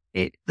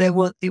it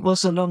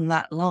was along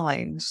that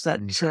lines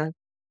that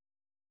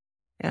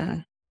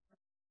yeah,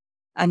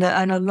 and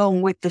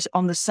along with this,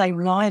 on the same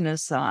line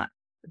as that,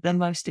 the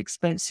most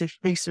expensive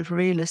piece of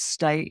real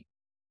estate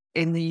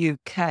in the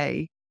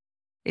UK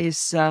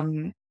is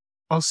on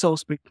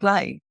Salisbury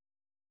Plain.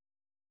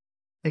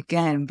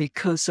 Again,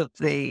 because of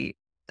the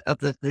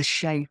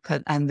shape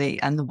and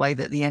the way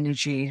that the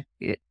energy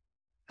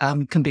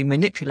can be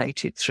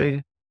manipulated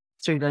through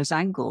those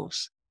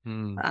angles.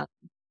 Right.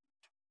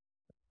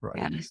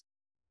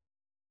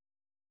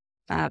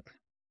 Yeah.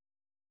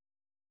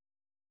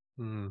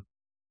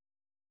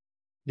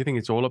 You think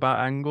it's all about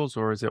angles,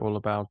 or is it all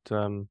about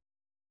the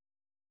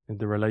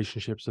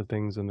relationships of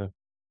things and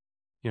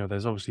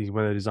there's obviously,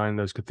 when they're designing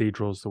those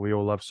cathedrals that we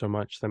all love so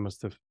much, there was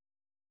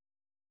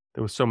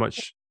so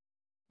much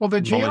the knowledge at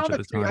the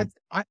geometry,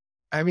 time.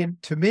 I mean,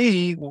 to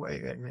me,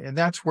 and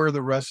that's where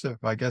the rest of,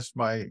 I guess,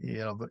 my,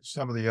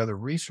 some of the other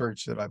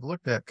research that I've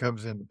looked at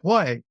comes into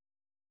play.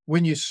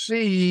 When you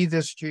see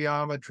this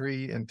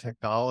geometry and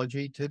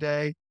technology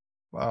today,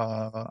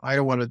 I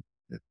don't want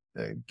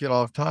to get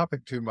off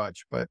topic too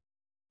much, but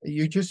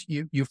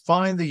you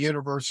find the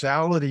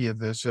universality of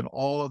this in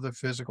all of the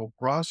physical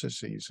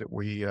processes that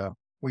we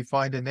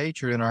find in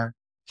nature, in our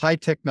high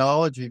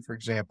technology. For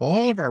example,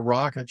 all of our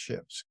rocket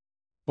ships,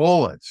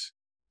 bullets,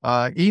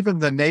 even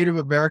the Native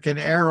American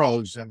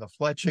arrows and the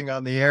fletching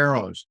on the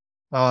arrows,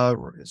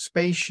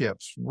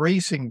 spaceships,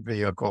 racing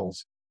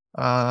vehicles,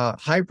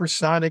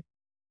 hypersonic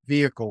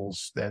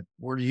vehicles that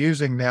we're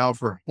using now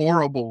for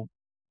horrible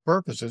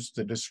purposes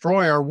to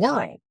destroy our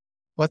world,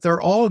 but they're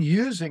all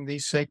using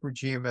these sacred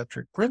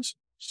geometric principles.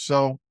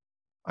 So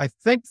I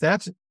think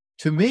that's,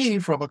 to me,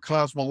 from a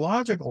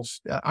cosmological,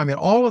 I mean,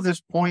 all of this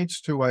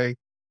points to a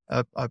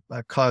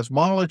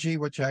cosmology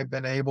which I've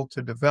been able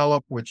to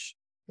develop, which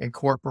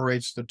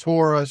incorporates the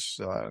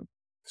torus,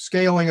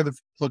 scaling of the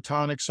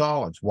platonic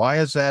solids. Why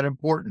is that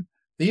important?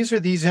 These are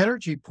these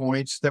energy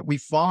points that we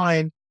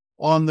find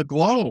on the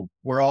globe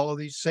where all of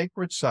these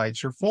sacred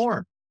sites are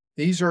formed.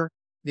 These are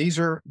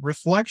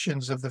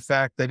reflections of the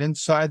fact that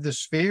inside the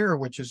sphere,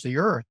 which is the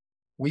Earth,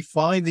 we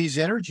find these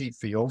energy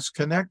fields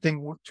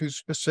connecting to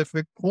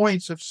specific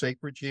points of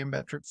sacred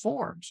geometric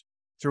forms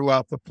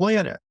throughout the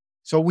planet.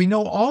 So we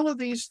know all of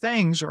these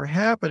things are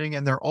happening,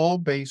 and they're all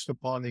based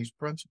upon these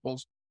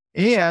principles.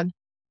 And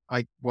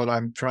what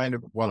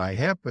I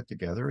have put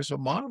together is a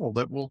model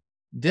that will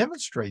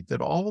demonstrate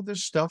that all of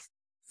this stuff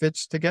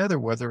fits together,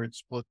 whether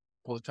it's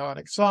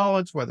platonic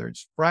solids, whether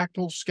it's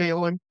fractal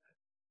scaling.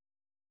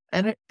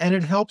 And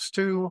it helps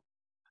to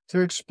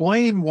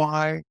explain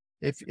why,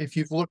 if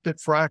you've looked at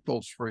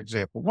fractals, for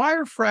example, why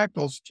are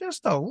fractals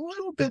just a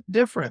little bit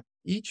different?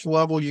 Each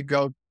level you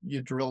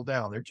drill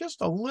down, they're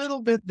just a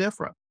little bit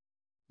different,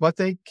 but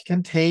they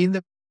contain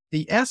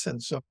the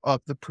essence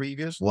of the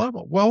previous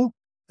level. Well,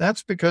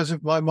 that's because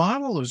if my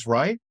model is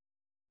right,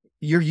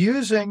 you're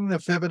using the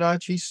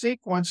Fibonacci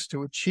sequence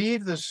to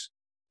achieve this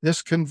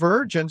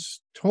convergence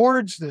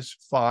towards this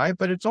 5,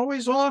 but it's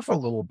always off a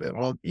little bit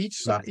on each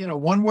side,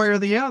 one way or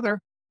the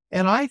other.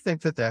 And I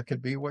think that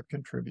could be what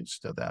contributes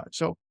to that.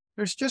 So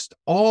there's just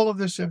all of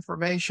this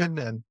information,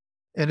 and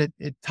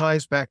it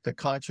ties back to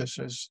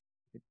consciousness,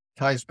 it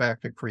ties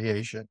back to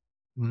creation.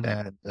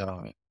 And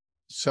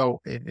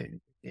so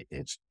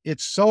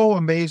it's so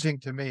amazing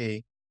to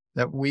me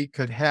that we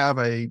could have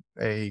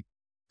a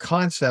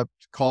concept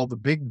called the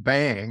Big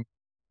Bang,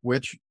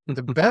 which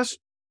the best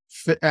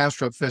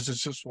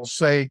astrophysicists will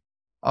say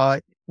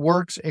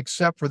works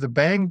except for the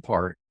bang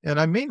part. And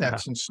I mean that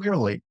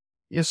sincerely.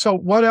 So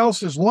what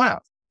else is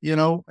left?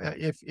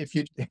 If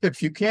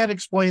you can't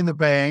explain the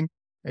bang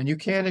and you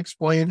can't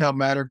explain how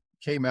matter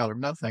came out of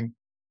nothing,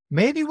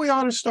 maybe we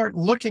ought to start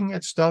looking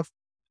at stuff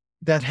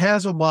that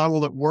has a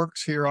model that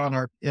works here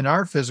in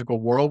our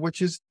physical world,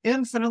 which is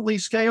infinitely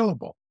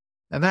scalable.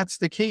 And that's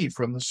the key,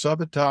 from the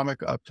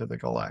subatomic up to the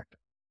galactic.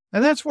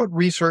 And that's what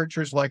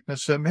researchers like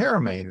Nassim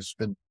Haramein has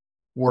been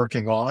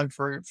working on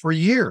for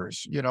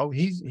years.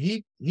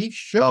 He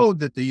showed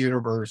that the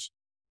universe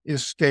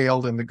is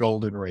scaled in the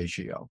golden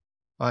ratio.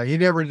 He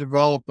never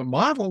developed the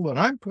model that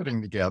I'm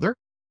putting together,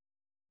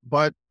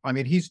 but I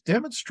mean, he's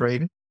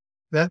demonstrated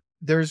that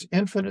there's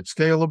infinite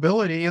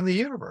scalability in the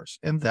universe,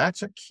 and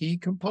that's a key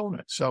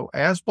component. So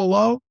as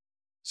below,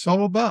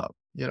 so above,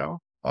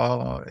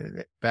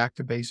 back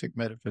to basic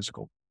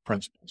metaphysical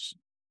principles.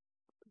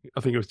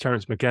 I think it was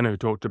Terence McKenna who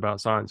talked about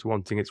science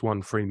wanting its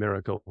one free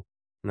miracle,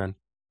 and then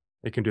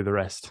it can do the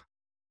rest.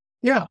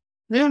 Yeah.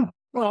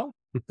 Well,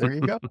 there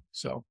you go.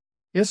 So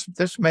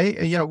this may,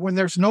 when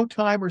there's no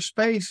time or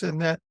space in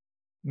that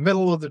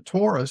middle of the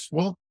torus,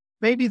 well,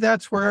 maybe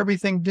that's where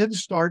everything did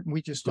start, and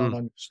we just don't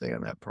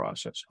understand that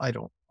process. I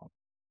don't know.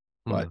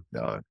 But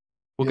Well,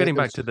 it getting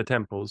back is, to the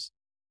temples,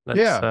 let's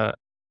yeah.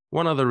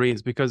 one other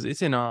reason, because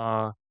it's in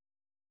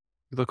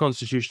the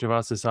constitution of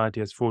our society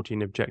has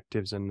 14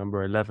 objectives, and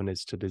number 11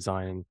 is to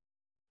design and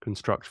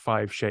construct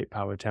 5 shape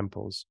power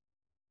temples.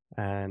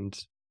 And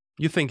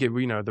you think the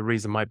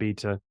reason might be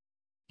to,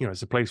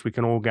 it's a place we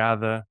can all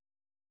gather,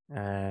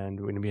 and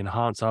we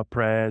enhance our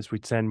prayers,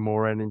 we'd send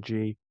more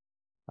energy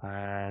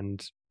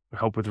and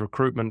help with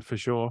recruitment for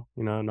sure.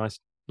 Nice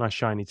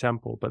shiny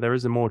temple. But there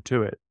is more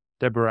to it.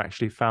 Deborah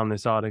actually found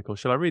this article.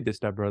 Shall I read this,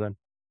 Deborah, then?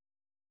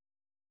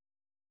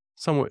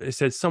 It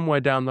says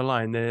somewhere down the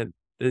line they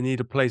need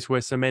a place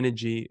where some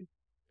energy,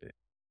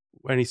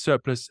 any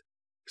surplus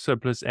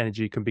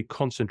energy, can be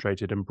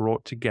concentrated and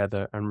brought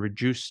together and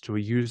reduced to a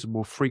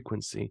usable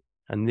frequency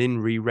and then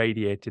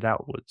re-radiated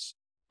outwards.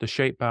 The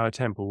Shape Power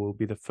Temple will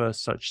be the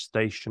first such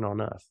station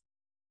on Earth.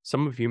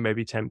 Some of you may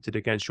be tempted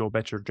against your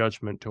better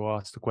judgment to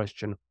ask the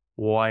question,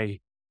 why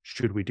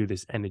should we do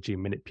this energy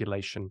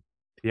manipulation?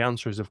 The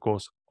answer is, of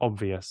course,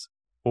 obvious.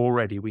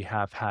 Already we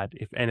have had,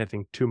 if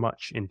anything, too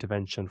much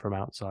intervention from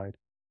outside.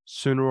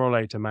 Sooner or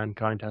later,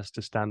 mankind has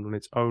to stand on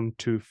its own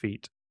 2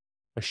 feet.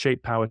 A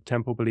Shape Power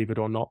Temple, believe it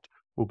or not,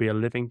 will be a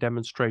living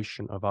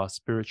demonstration of our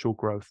spiritual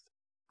growth,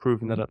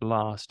 proving that at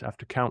last,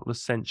 after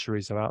countless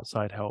centuries of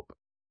outside help,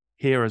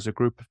 here is a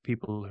group of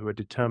people who are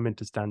determined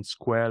to stand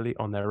squarely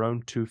on their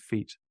own 2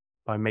 feet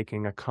by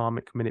making a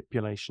karmic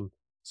manipulation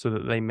so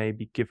that they may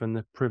be given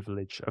the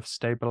privilege of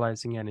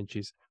stabilizing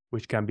energies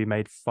which can be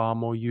made far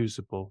more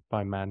usable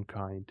by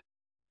mankind.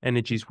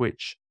 Energies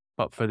which,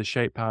 but for the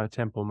Shape Power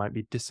Temple, might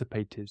be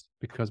dissipated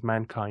because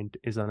mankind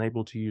is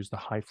unable to use the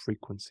high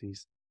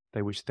frequencies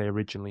which they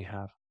originally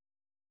have.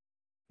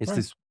 It's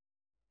this.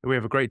 We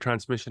have a great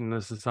transmission in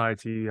the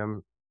society.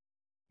 The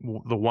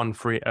one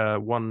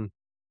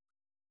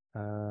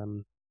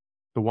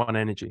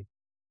energy.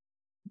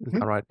 Is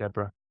that right,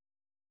 Deborah?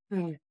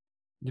 Mm.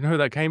 You know who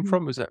that came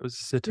from? Was a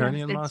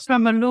Saturnian It's master?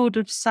 from a Lord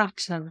of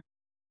Saturn.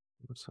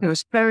 It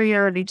was very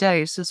early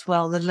days as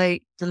well, the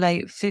late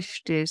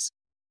 50s.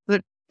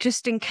 But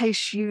just in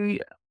case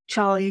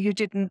Charlie, you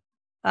didn't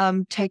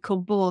take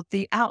on board,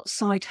 the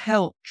outside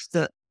help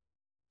that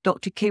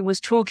Dr. King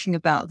was talking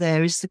about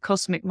there is the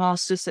cosmic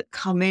masters that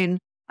come in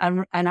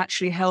and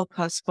actually help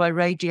us by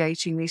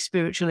radiating these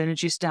spiritual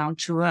energies down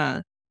to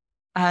Earth.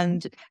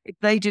 And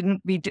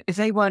if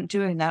they weren't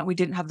doing that, we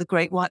didn't have the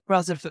Great White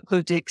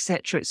Brotherhood,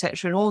 etc.,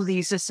 and all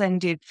these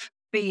ascended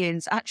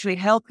beings actually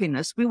helping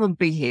us, we wouldn't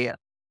be here.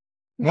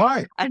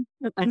 Right.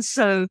 And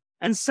so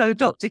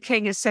Dr.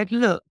 King has said,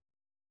 look,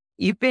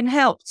 you've been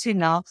helped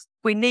enough.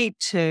 We need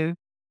to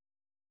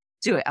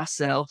do it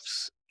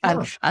ourselves.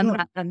 Sure.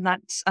 And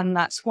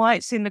that's why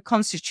it's in the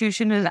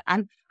Constitution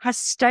and has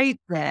stayed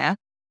there,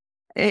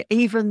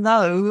 even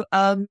though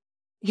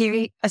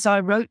he, as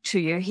I wrote to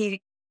you,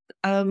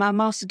 our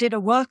master did a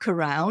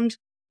workaround,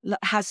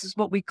 has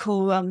what we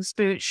call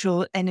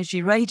spiritual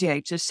energy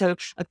radiators, so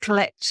a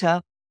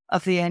collector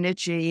of the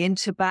energy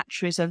into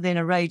batteries and then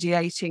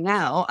irradiating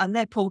out, and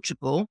they're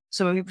portable.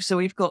 So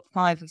we've got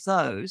 5 of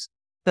those.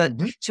 But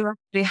to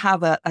actually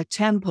have a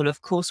temple,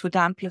 of course, would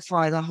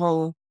amplify the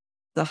whole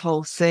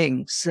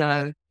thing.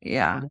 So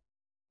yeah,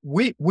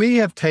 we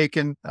have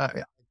taken.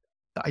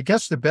 I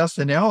guess the best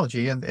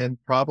analogy and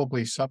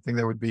probably something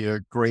that would be a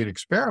great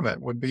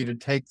experiment would be to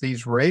take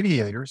these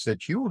radiators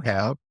that you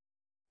have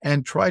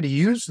and try to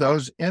use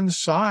those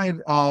inside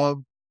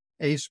of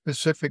a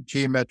specific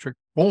geometric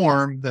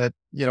form that,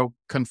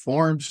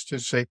 conforms to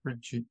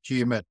sacred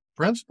geometric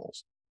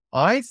principles.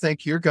 I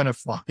think you're going to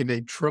find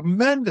a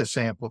tremendous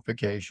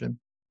amplification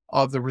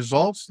of the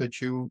results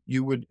that you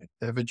would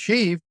have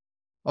achieved.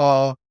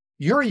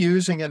 You're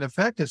using, in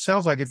effect, it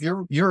sounds like if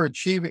you're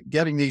achieving,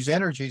 getting these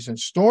energies and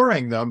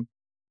storing them,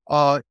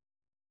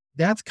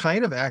 that's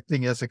kind of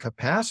acting as a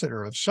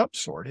capacitor of some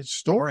sort. It's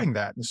storing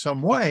that in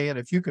some way. And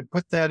if you could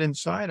put that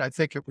inside, I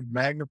think it would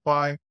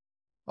magnify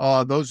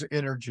those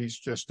energies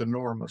just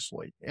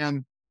enormously.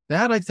 And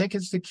that, I think,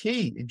 is the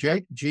key.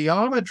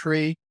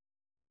 Geometry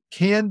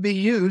can be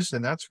used,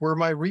 and that's where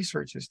my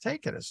research has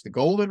taken us. The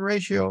golden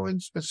ratio in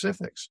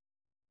specifics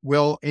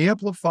will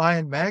amplify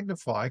and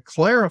magnify,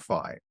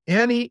 clarify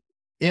any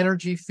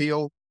energy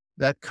field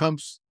that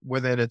comes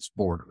within its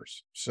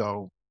borders.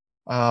 So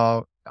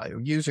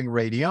using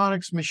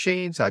radionics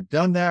machines, I've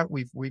done that.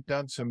 We've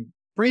done some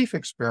brief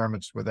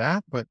experiments with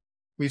that, but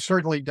we've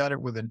certainly done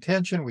it with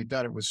intention. We've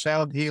done it with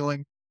sound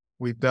healing.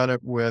 We've done it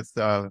with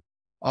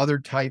other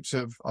types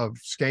of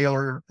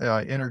scalar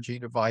energy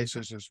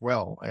devices as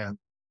well. And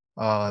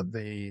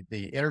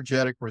the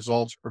energetic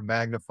results are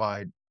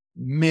magnified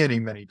many,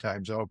 many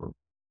times over.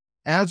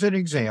 As an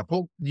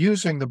example,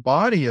 using the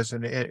body as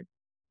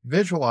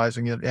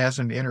visualizing it as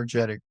an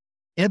energetic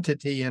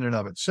entity in and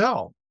of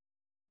itself,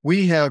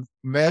 we have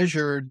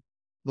measured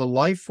the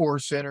life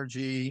force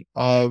energy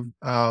of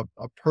a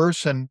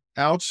person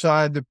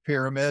outside the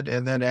pyramid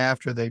and then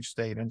after they've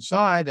stayed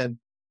inside, and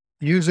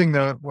using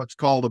what's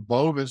called a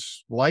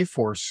Bovis life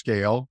force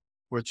scale,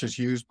 which is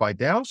used by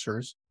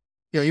dowsers.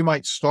 You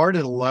might start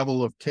at a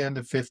level of 10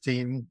 to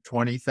 15,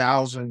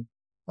 20,000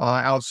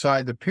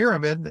 outside the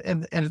pyramid,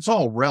 and it's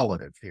all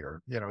relative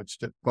here,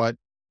 but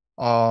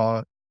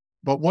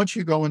once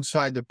you go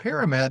inside the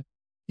pyramid,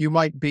 you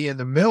might be in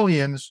the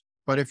millions.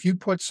 But if you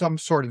put some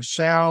sort of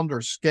sound or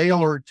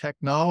scalar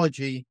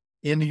technology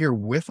in here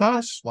with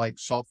us, like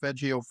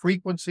solfeggio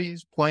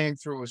frequencies playing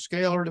through a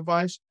scalar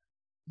device,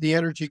 the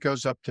energy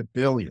goes up to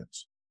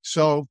billions.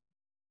 So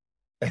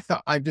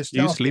I just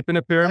Do you sleep in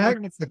a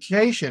pyramid?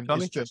 Magnification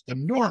is just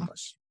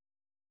enormous.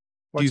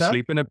 Do you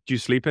sleep in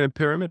a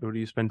pyramid, or do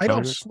you spend I time?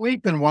 don't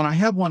sleep in one. I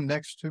have one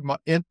next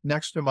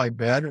to my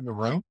bed in the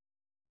room,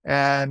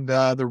 and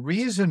the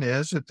reason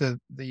is that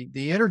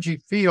the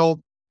energy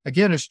field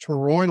again is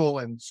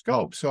toroidal in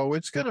scope, so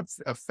it's going to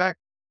affect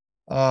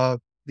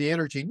the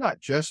energy not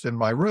just in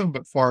my room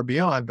but far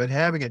beyond. But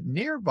having it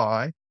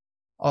nearby,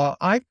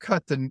 I've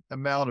cut the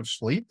amount of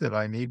sleep that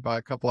I need by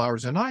a couple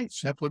hours a night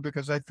simply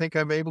because I think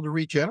I'm able to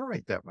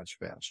regenerate that much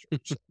faster.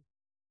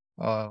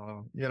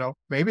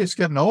 Maybe it's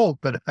getting old,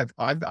 but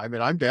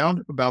I'm down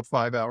to about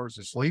 5 hours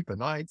of sleep a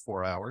night,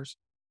 4 hours.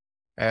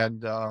 And,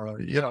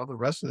 the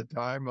rest of the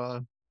time,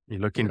 you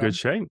look in good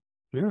shape.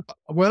 Yeah.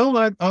 Well,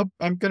 I'm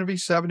going to be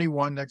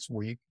 71 next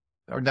week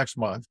or next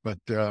month, but,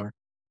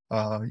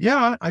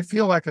 I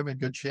feel like I'm in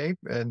good shape,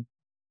 and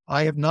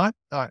I have not,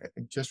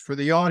 just for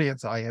the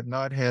audience, I have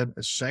not had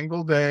a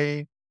single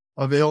day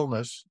of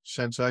illness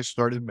since I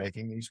started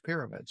making these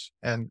pyramids.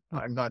 And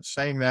I'm not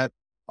saying that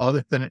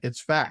other than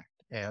it's fact.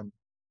 And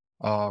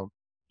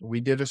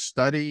we did a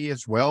study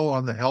as well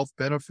on the health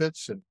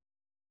benefits. And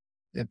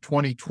in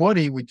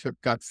 2020, we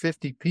got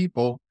 50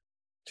 people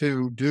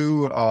to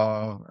do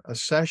a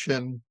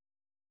session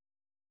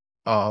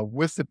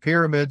with the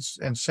pyramids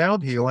and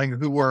sound healing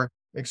who were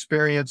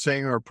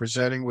experiencing or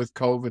presenting with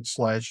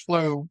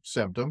COVID/flu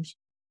symptoms.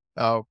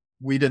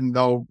 We didn't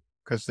know,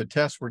 because the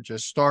tests were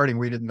just starting,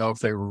 we didn't know if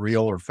they were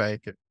real or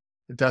fake. It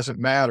doesn't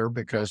matter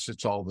because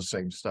it's all the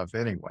same stuff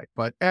anyway.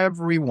 But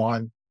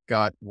everyone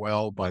got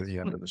well by the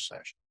end of the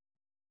session.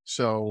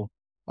 So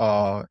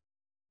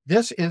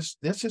this is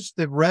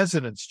the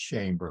resonance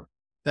chamber.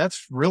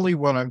 That's really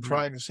what I'm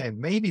trying to say.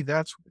 Maybe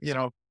that's,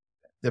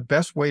 the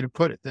best way to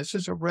put it. This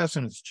is a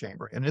resonance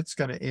chamber, and it's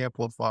going to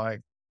amplify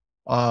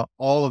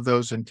all of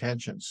those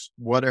intentions,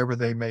 whatever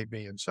they may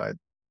be inside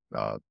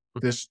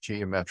this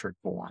geometric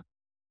form.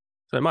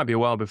 So it might be a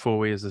while before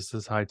we as a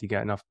society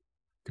can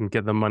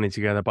get the money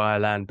together, buy a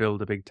land,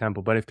 build a big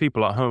temple. But if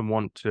people at home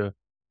want to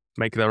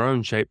make their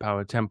own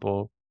shape-powered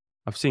temple,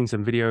 I've seen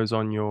some videos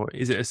on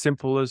is it as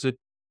simple as a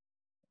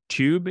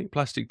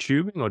plastic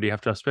tubing, or do you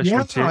have to have special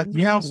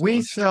materials?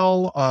 We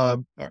sell,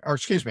 or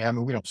excuse me,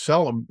 we don't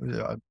sell them,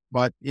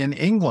 but in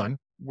England,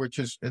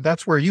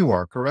 that's where you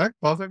are, correct?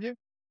 Both of you?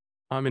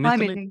 I'm in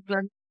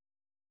England.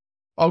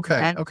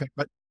 Okay.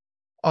 But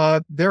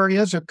there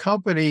is a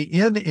company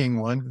in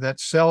England that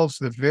sells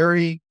the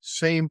very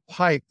same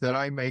pipe that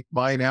I make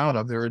mine out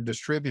of. They're a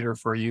distributor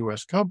for a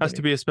U.S. company. Has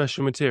to be a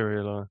special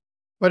material,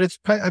 but it's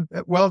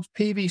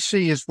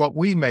PVC is what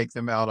we make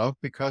them out of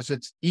because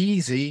it's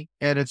easy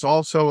and it's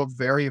also a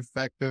very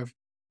effective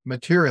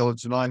material.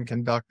 It's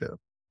non-conductive,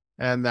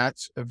 and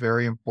that's a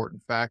very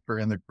important factor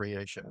in the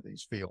creation of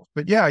these fields.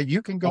 But yeah,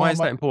 you can go. Why is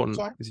that important?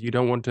 Because you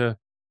don't want to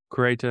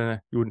create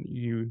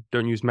you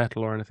don't use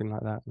metal or anything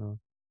like that.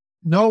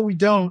 No, we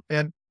don't.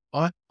 And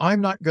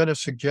I'm not going to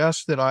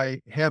suggest that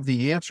I have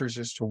the answers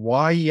as to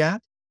why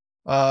yet.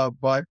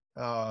 But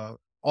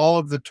all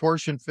of the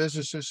torsion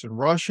physicists in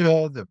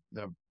Russia,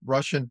 the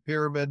Russian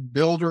pyramid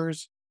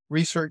builders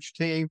research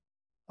team,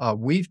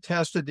 we've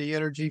tested the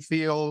energy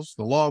fields.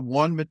 The law of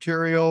one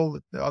material,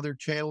 the other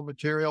channel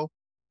material,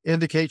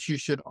 indicates you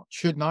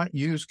should not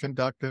use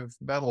conductive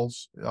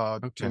metals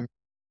to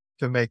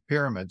make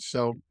pyramids.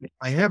 So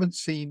I haven't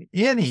seen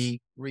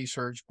any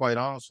research, quite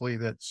honestly,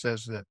 that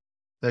says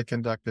that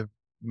conductive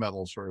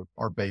metals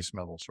or base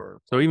metals are.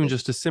 So even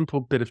just a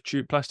simple bit of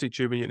plastic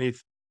tubing, you need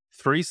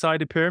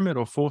 3-sided pyramid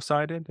or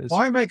 4-sided?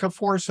 Well, I make a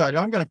 4-sided.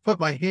 I'm going to put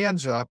my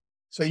hands up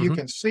so you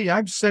can see.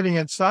 I'm sitting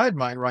inside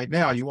mine right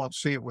now. You won't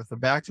see it with the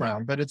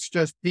background, but it's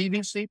just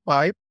PVC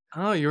pipe.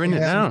 Oh, you're in it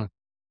now.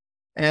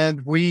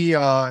 And we,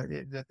 all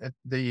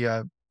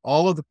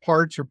of the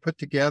parts are put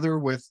together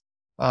with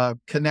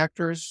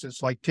connectors.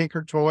 It's like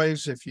Tinker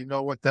Toys, if you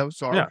know what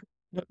those are. Yeah.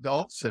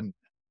 Adults and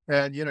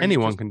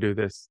anyone can do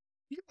this.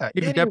 Yeah,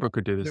 even Deborah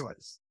could do this.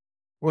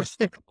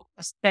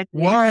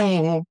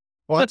 Wow.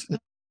 What?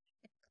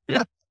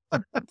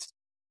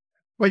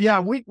 But yeah,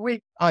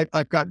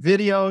 I've got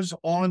videos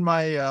on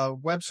my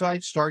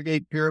website,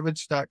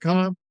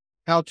 stargatepyramids.com,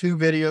 how-to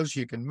videos.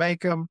 You can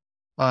make them.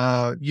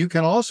 You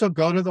can also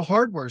go to the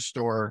hardware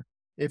store.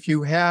 If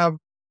you have,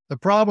 the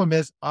problem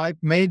is I've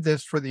made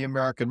this for the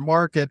American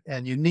market,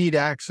 and you need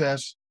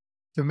access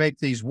to make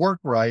these work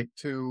right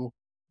to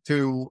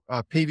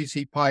a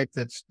PVC pipe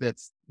that's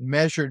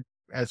measured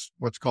as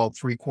what's called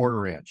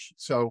 3/4 inch.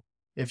 So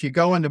if you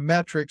go into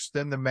metrics,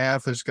 then the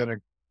math is going to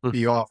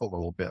be off a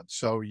little bit.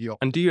 So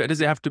does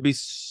it have to be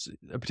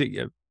a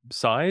particular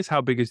size?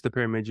 How big is the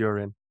pyramid you're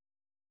in?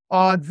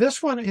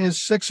 This one is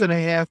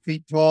 6.5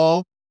 feet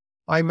tall.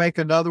 I make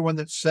another one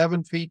that's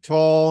 7 feet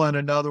tall and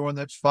another one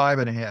that's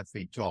 5.5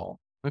 feet tall.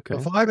 Okay.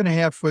 The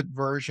 5.5 foot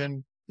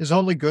version is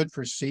only good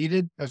for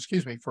sitting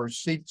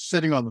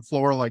on the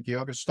floor like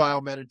yoga style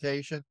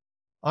meditation.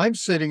 I'm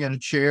sitting in a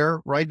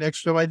chair right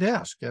next to my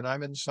desk and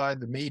I'm inside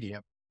the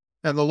medium.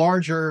 And the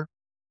larger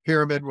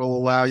pyramid will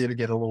allow you to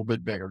get a little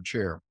bit bigger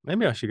chair.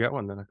 Maybe I should get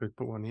one then. I could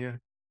put one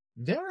here.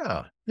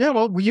 Yeah. Yeah.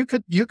 Well, you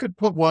could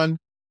put one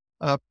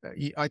up.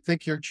 I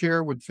think your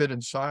chair would fit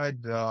inside.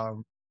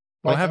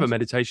 Well, I have a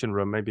meditation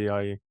room. Maybe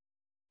I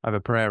have a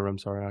prayer room.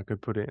 Sorry, I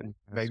could put it in.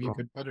 Maybe you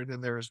could put it in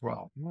there as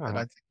well. Yeah. And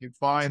I think you'd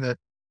find that,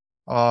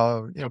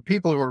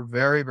 people who are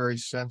very, very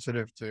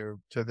sensitive to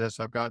this,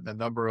 I've gotten a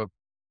number of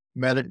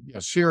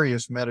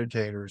serious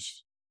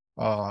meditators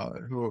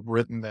who have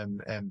written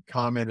and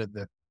commented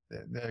that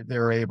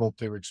they're able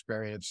to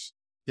experience,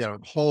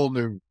 whole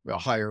new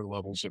higher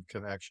levels of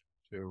connection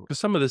to. Because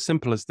some of the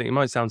simplest things, it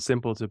might sound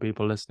simple to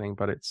people listening,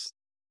 but it's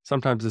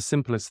sometimes the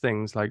simplest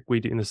things, like we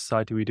do in the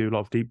society, we do a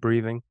lot of deep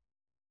breathing.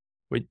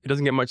 It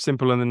doesn't get much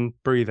simpler than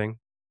breathing.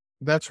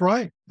 That's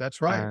right.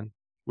 That's right. And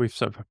we've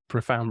sort of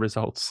profound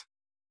results.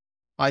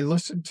 I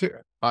listened to,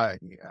 I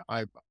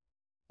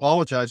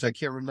apologize, I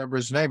can't remember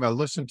his name. I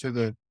listened to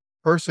the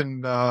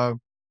person, Paul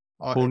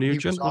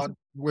Nugent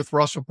with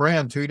Russell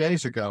Brand 2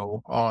 days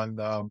ago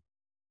on,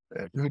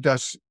 who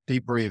does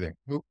deep breathing.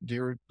 Who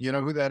do you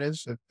know who that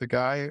is? The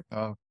guy,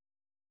 Wim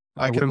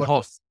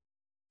Hof.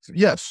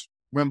 Yes,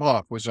 Wim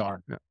Hof was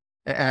on. Yeah.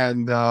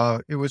 And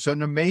it was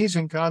an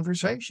amazing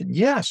conversation.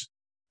 Yes,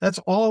 that's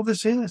all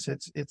this is.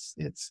 It's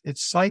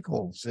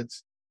cycles.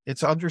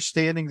 It's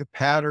understanding the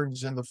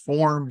patterns and the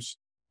forms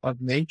of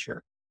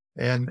nature,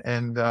 and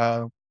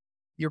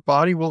your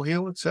body will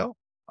heal itself.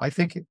 I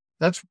think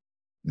there's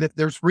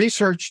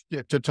research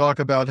to talk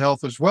about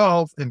health as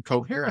well in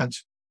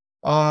coherence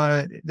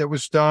that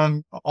was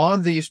done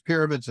on these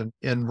pyramids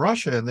in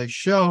Russia, and they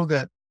show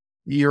that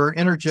your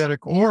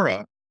energetic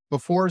aura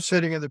before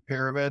sitting in the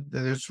pyramid,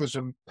 this was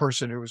a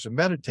person who was a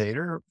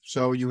meditator,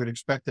 so you would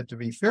expect it to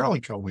be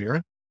fairly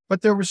coherent,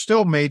 but there were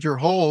still major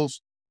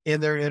holes in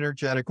their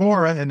energetic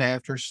aura. And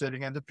after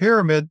sitting in the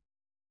pyramid,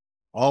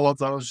 all of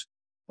those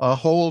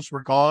holes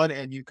were gone,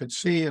 and you could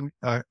see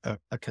a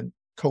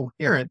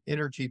coherent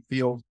energy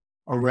field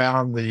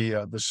around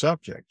the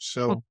subject.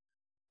 So,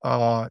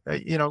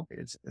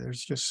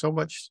 there's just so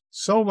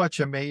much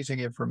amazing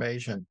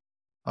information.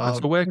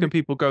 So where can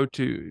people go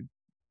to,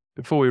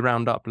 before we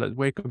round up,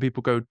 where can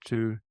people go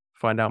to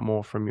find out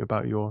more from you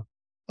about your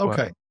work?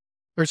 Okay.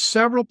 There's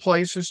several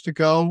places to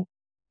go.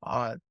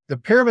 The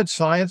Pyramid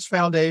Science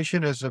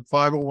Foundation is a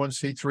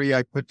 501c3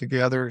 I put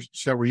together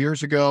several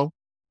years ago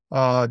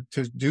to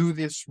do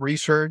this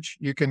research.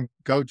 You can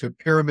go to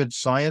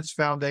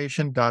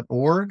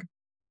pyramidsciencefoundation.org,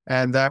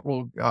 and that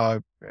will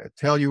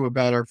tell you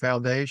about our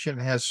foundation.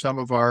 It has some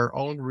of our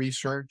own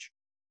research.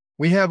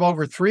 We have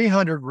over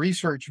 300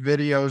 research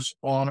videos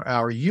on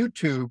our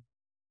YouTube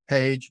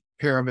page,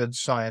 Pyramid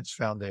Science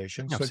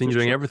Foundation. I've seen you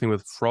doing everything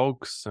with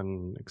frogs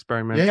and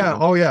experimenting. Yeah.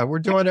 Oh, yeah. We're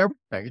doing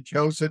everything. It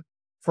shows that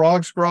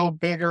frogs grow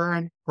bigger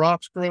and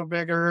crops grow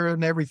bigger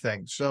and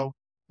everything. So,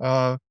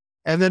 and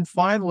then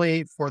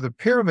finally, for the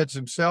pyramids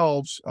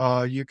themselves,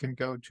 you can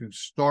go to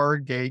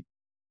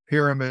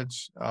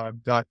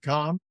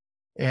stargatepyramids.com,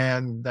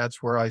 and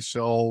that's where I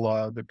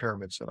sell the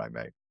pyramids that I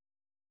make.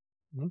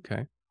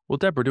 Okay. Well,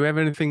 Deborah, do we have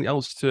anything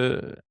else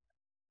that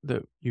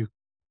you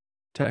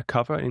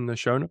cover in the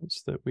show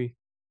notes that we?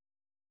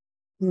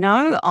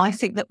 No, I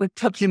think that we've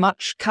probably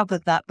much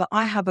covered that, but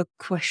I have a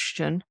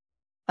question.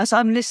 As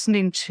I'm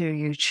listening to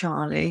you,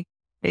 Charlie,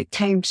 it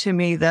came to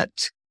me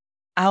that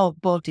our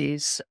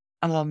bodies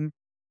are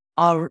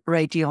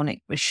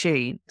radionic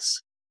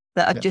machines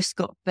that have just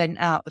got bent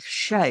out of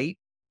shape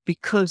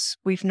because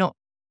we've not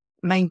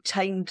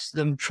maintained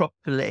them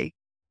properly.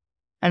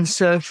 And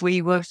so if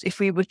we were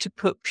to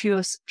put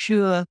pure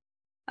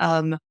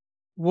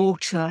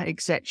water,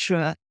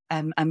 etc.,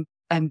 and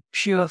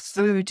pure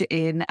food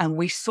in, and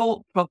we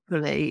thought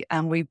properly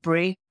and we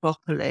breathe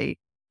properly,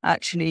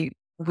 actually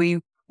we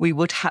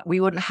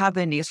wouldn't have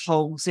any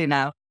holes in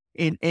our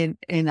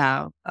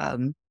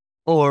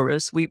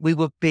auras. We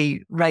would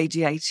be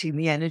radiating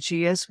the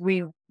energy as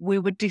we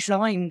were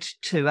designed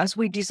to, as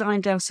we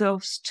designed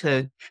ourselves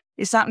to.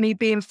 Is that me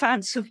being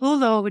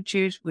fanciful, or would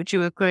you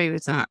agree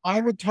with that?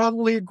 I would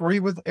totally agree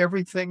with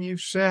everything you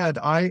said.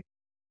 I'm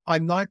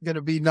not going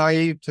to be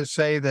naive to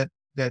say that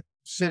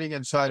sitting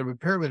inside of a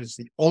pyramid is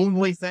the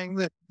only thing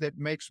that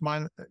makes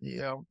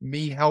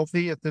me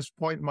healthy at this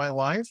point in my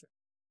life.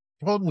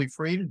 Totally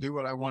free to do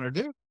what I want to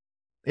do.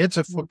 It's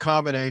a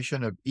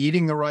combination of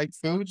eating the right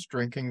foods,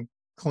 drinking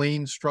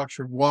clean,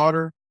 structured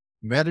water,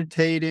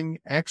 meditating,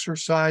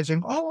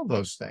 exercising. All of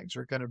those things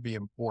are going to be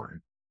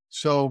important.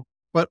 So,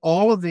 but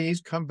all of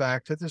these come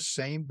back to the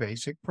same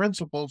basic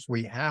principles.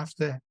 We have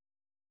to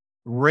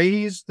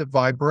raise the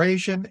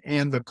vibration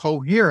and the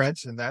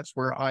coherence, and that's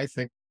where I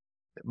think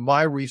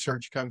my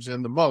research comes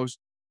in the most,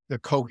 the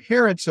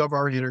coherence of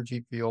our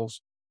energy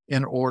fields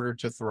in order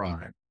to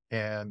thrive.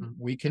 And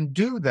we can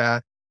do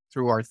that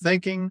through our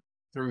thinking,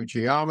 through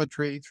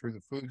geometry, through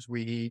the foods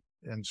we eat,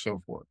 and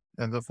so forth,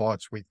 and the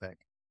thoughts we think.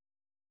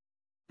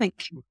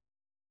 Thank you.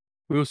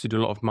 We also do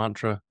a lot of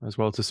mantra as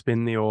well to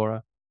spin the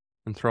aura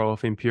and throw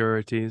off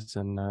impurities.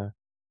 And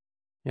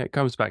yeah, it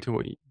comes back to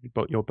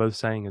what you're both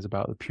saying is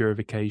about the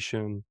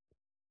purification,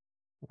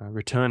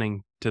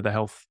 returning to the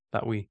health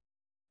that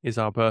is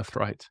our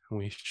birthright. And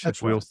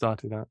we all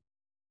started that.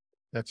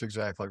 That's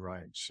exactly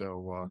right.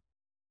 So,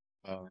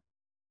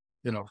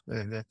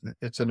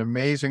 it's an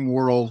amazing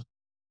world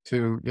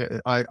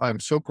I'm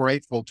so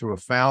grateful to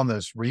have found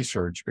this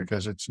research,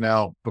 because it's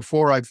now,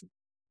 before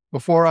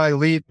I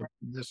leave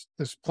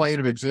this plane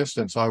of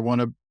existence, I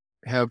want to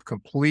have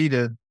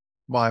completed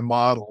my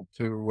model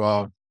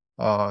to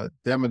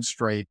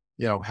demonstrate,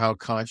 how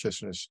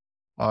consciousness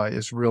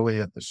is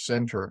really at the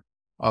center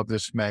of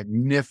this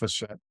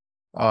magnificent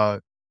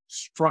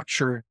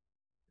structure,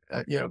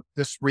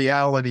 this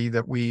reality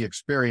that we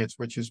experience,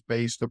 which is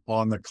based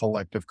upon the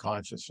collective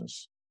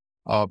consciousness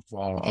of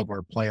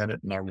our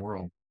planet and our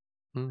world.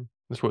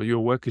 That's what your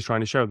work is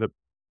trying to show, that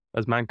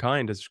as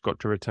mankind has got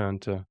to return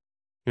to,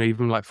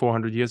 even like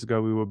 400 years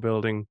ago, we were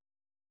building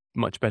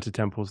much better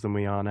temples than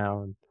we are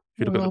now. And if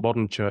you look at the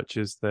modern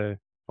churches, I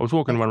was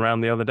walking one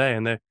around the other day,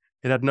 and it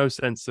had no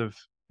sense of,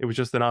 it was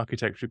just an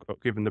architect who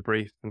got given the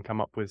brief and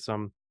come up with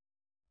some.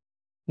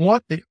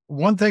 One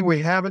thing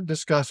we haven't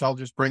discussed, I'll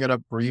just bring it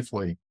up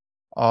briefly.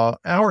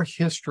 Our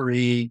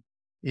history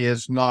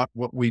is not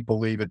what we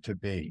believe it to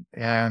be.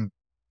 And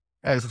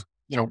as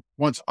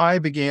once I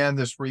began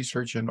this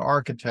research in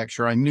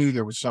architecture, I knew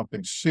there was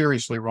something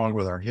seriously wrong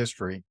with our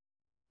history.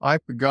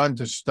 I've begun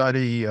to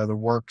study the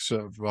works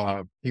of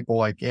people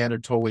like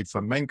Anatoly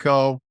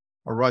Fomenko,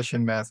 a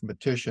Russian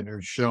mathematician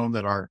who's shown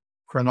that our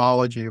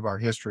chronology of our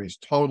history has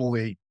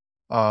totally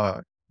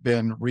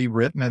been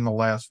rewritten in the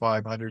last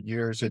 500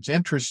 years. It's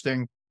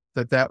interesting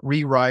that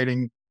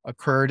rewriting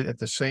occurred at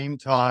the same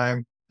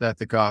time that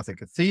the Gothic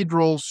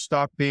cathedrals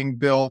stopped being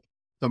built,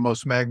 the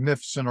most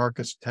magnificent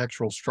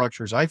architectural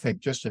structures, I think,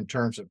 just in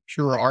terms of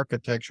pure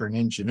architecture and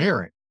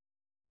engineering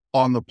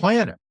on the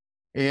planet.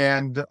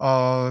 And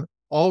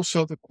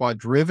also the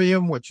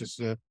quadrivium, which is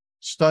the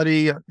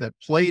study that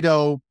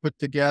Plato put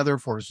together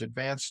for his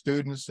advanced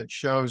students, that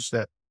shows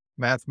that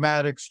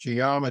mathematics,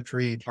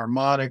 geometry,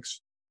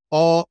 harmonics,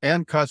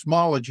 and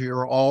cosmology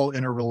are all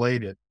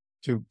interrelated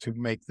to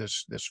make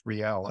this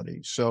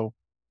reality. So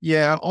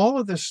yeah, all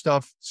of this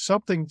stuff,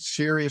 something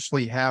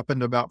seriously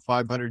happened about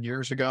 500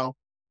 years ago,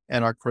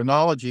 and our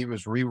chronology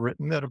was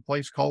rewritten at a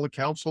place called the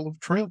Council of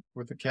Trent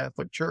with the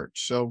Catholic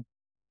Church. So,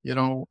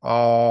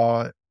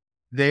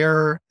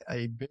 they're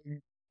a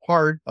big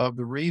part of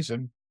the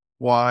reason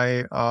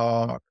why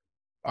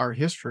our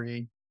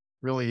history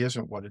really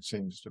isn't what it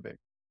seems to be.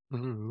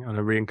 And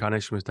the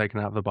reincarnation was taken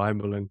out of the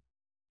Bible in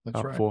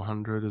about right.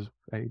 400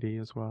 AD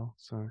as well.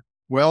 So,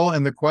 well,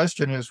 and the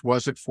question is,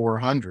 was it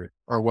 400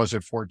 or was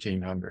it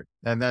 1400?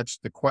 And that's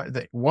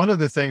one of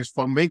the things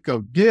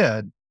Fomenko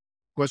did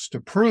was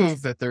to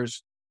prove that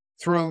there's,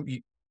 through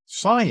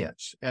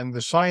science, and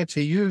the science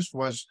he used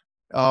was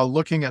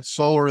looking at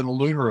solar and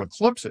lunar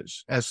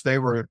eclipses as they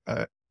were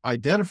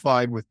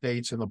identified with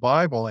dates in the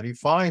Bible. And he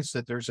finds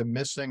that there's a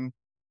missing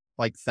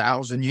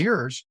 1,000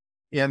 years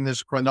in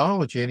this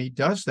chronology, and he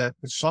does that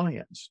with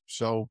science.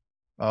 So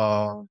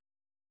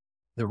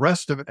the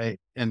rest of it,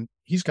 and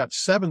he's got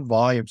 7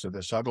 volumes of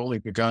this. I've only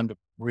begun to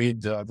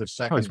read the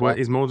second.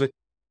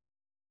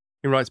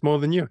 He writes more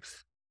than you.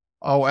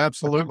 Oh,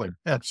 absolutely.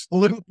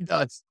 Absolutely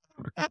does.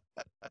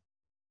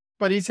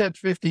 But he's had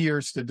 50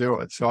 years to do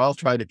it, so I'll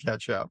try to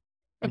catch up.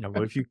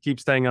 Well, if you keep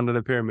staying under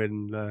the pyramid,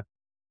 and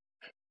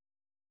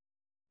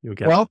you'll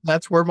get. Well,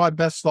 that's where my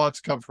best thoughts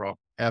come from.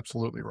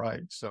 Absolutely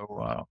right.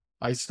 So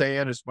I stay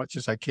in as much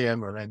as I can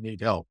when I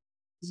need help.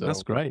 So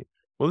that's great.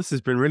 Well, this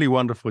has been really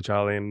wonderful,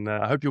 Charlie, and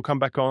I hope you'll come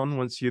back on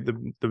once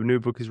the new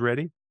book is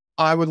ready.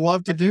 I would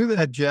love to do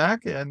that,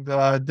 Jack. And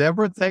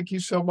Deborah, thank you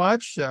so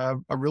much. I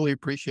really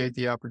appreciate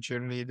the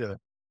opportunity to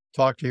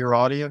talk to your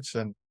audience,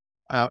 and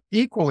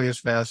equally as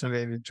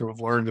fascinated to have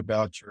learned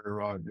about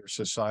your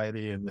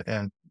society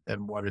and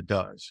what it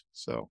does.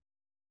 So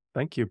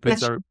thank you.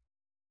 Please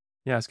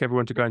ask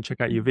everyone to go and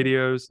check out your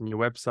videos and your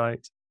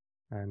website,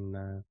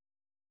 and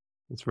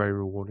it's very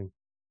rewarding.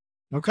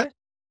 Okay.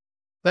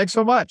 Thanks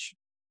so much.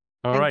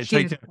 All right.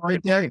 Take care.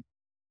 Great day.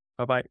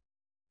 Bye-bye.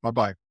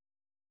 Bye-bye.